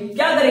लीजिए।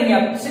 क्या करेंगे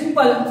आप,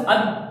 सिंपल, अब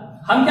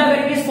हम क्या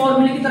करेंगे, इस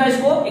फॉर्मूले की तरह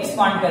इसको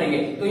एक्सपांड करेंगे,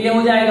 तो ये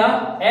हो जाएगा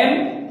m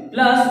 +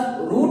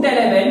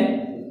 √11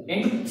 in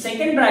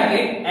second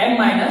bracket m -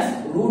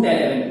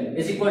 √11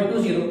 =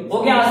 0। हो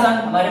गया आसान,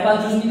 हमारे पास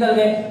जूस निकल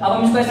गए। अब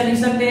हम इसको ऐसा लिख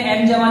सकते हैं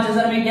m जमा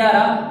जजर में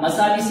 11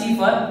 मसावी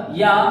सिफर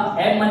या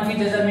m मनफी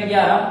जजर में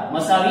 11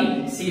 मसावी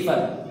सिफर।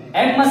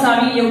 m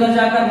मसावी ये उधर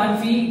जाकर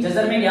मनफी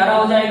जजर में 11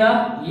 हो जाएगा,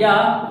 या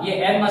ये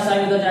m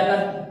मसावी उधर जाकर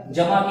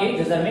जमा के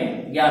जजर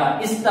में 11।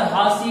 इस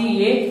तरह से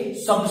ये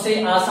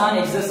सबसे आसान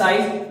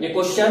एक्सरसाइज, ये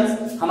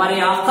क्वेश्चंस हमारे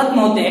यहाँ खत्म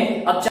होते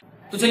हैं। अब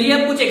तो चलिए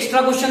अब कुछ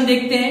एक्स्ट्रा क्वेश्चन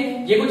देखते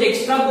हैं। ये कुछ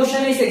एक्स्ट्रा क्वेश्चन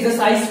है इस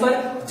एक्सरसाइज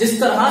पर। जिस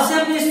तरह से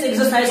हमने इस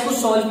एक्सरसाइज को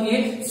सॉल्व किए,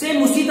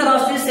 सेम उसी तरह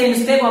से सेम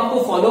स्टेप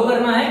आपको फॉलो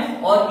करना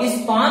है और इस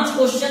 5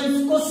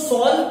 क्वेश्चंस को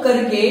सॉल्व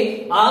करके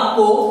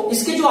आपको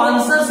इसके जो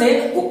आंसर्स है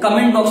वो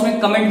कमेंट बॉक्स में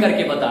कमेंट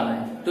करके बताना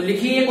है। तो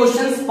लिखिए ये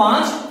क्वेश्चंस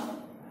 5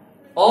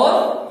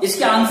 और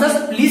इसके आंसर्स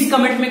प्लीज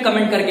कमेंट में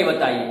कमेंट करके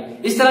बताइए।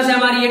 इस तरह से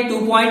हमारी ये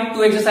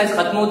 2.2 एक्सरसाइज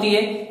खत्म होती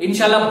है।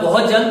 इंशाल्लाह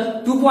बहुत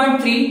जल्द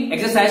 2.3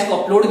 एक्सरसाइज को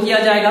अपलोड किया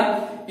जाएगा।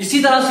 इसी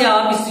तरह से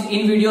आप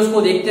इन वीडियोस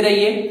को देखते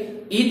रहिए।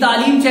 ई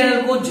तालीम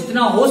चैनल को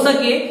जितना हो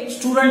सके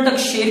स्टूडेंट तक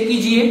शेयर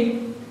कीजिए,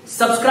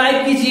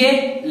 सब्सक्राइब कीजिए,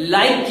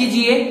 लाइक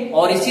कीजिए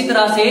और इसी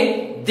तरह से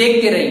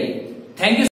देखते रहिए। Thank you.